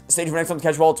watching. Stay tuned for next time to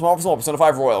catch you all tomorrow for some more Persona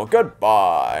 5 Royal.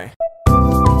 Goodbye.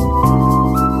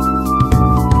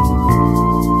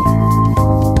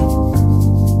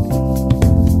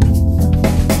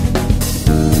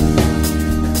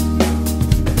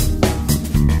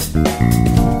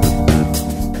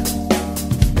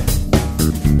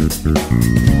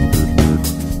 Thank you.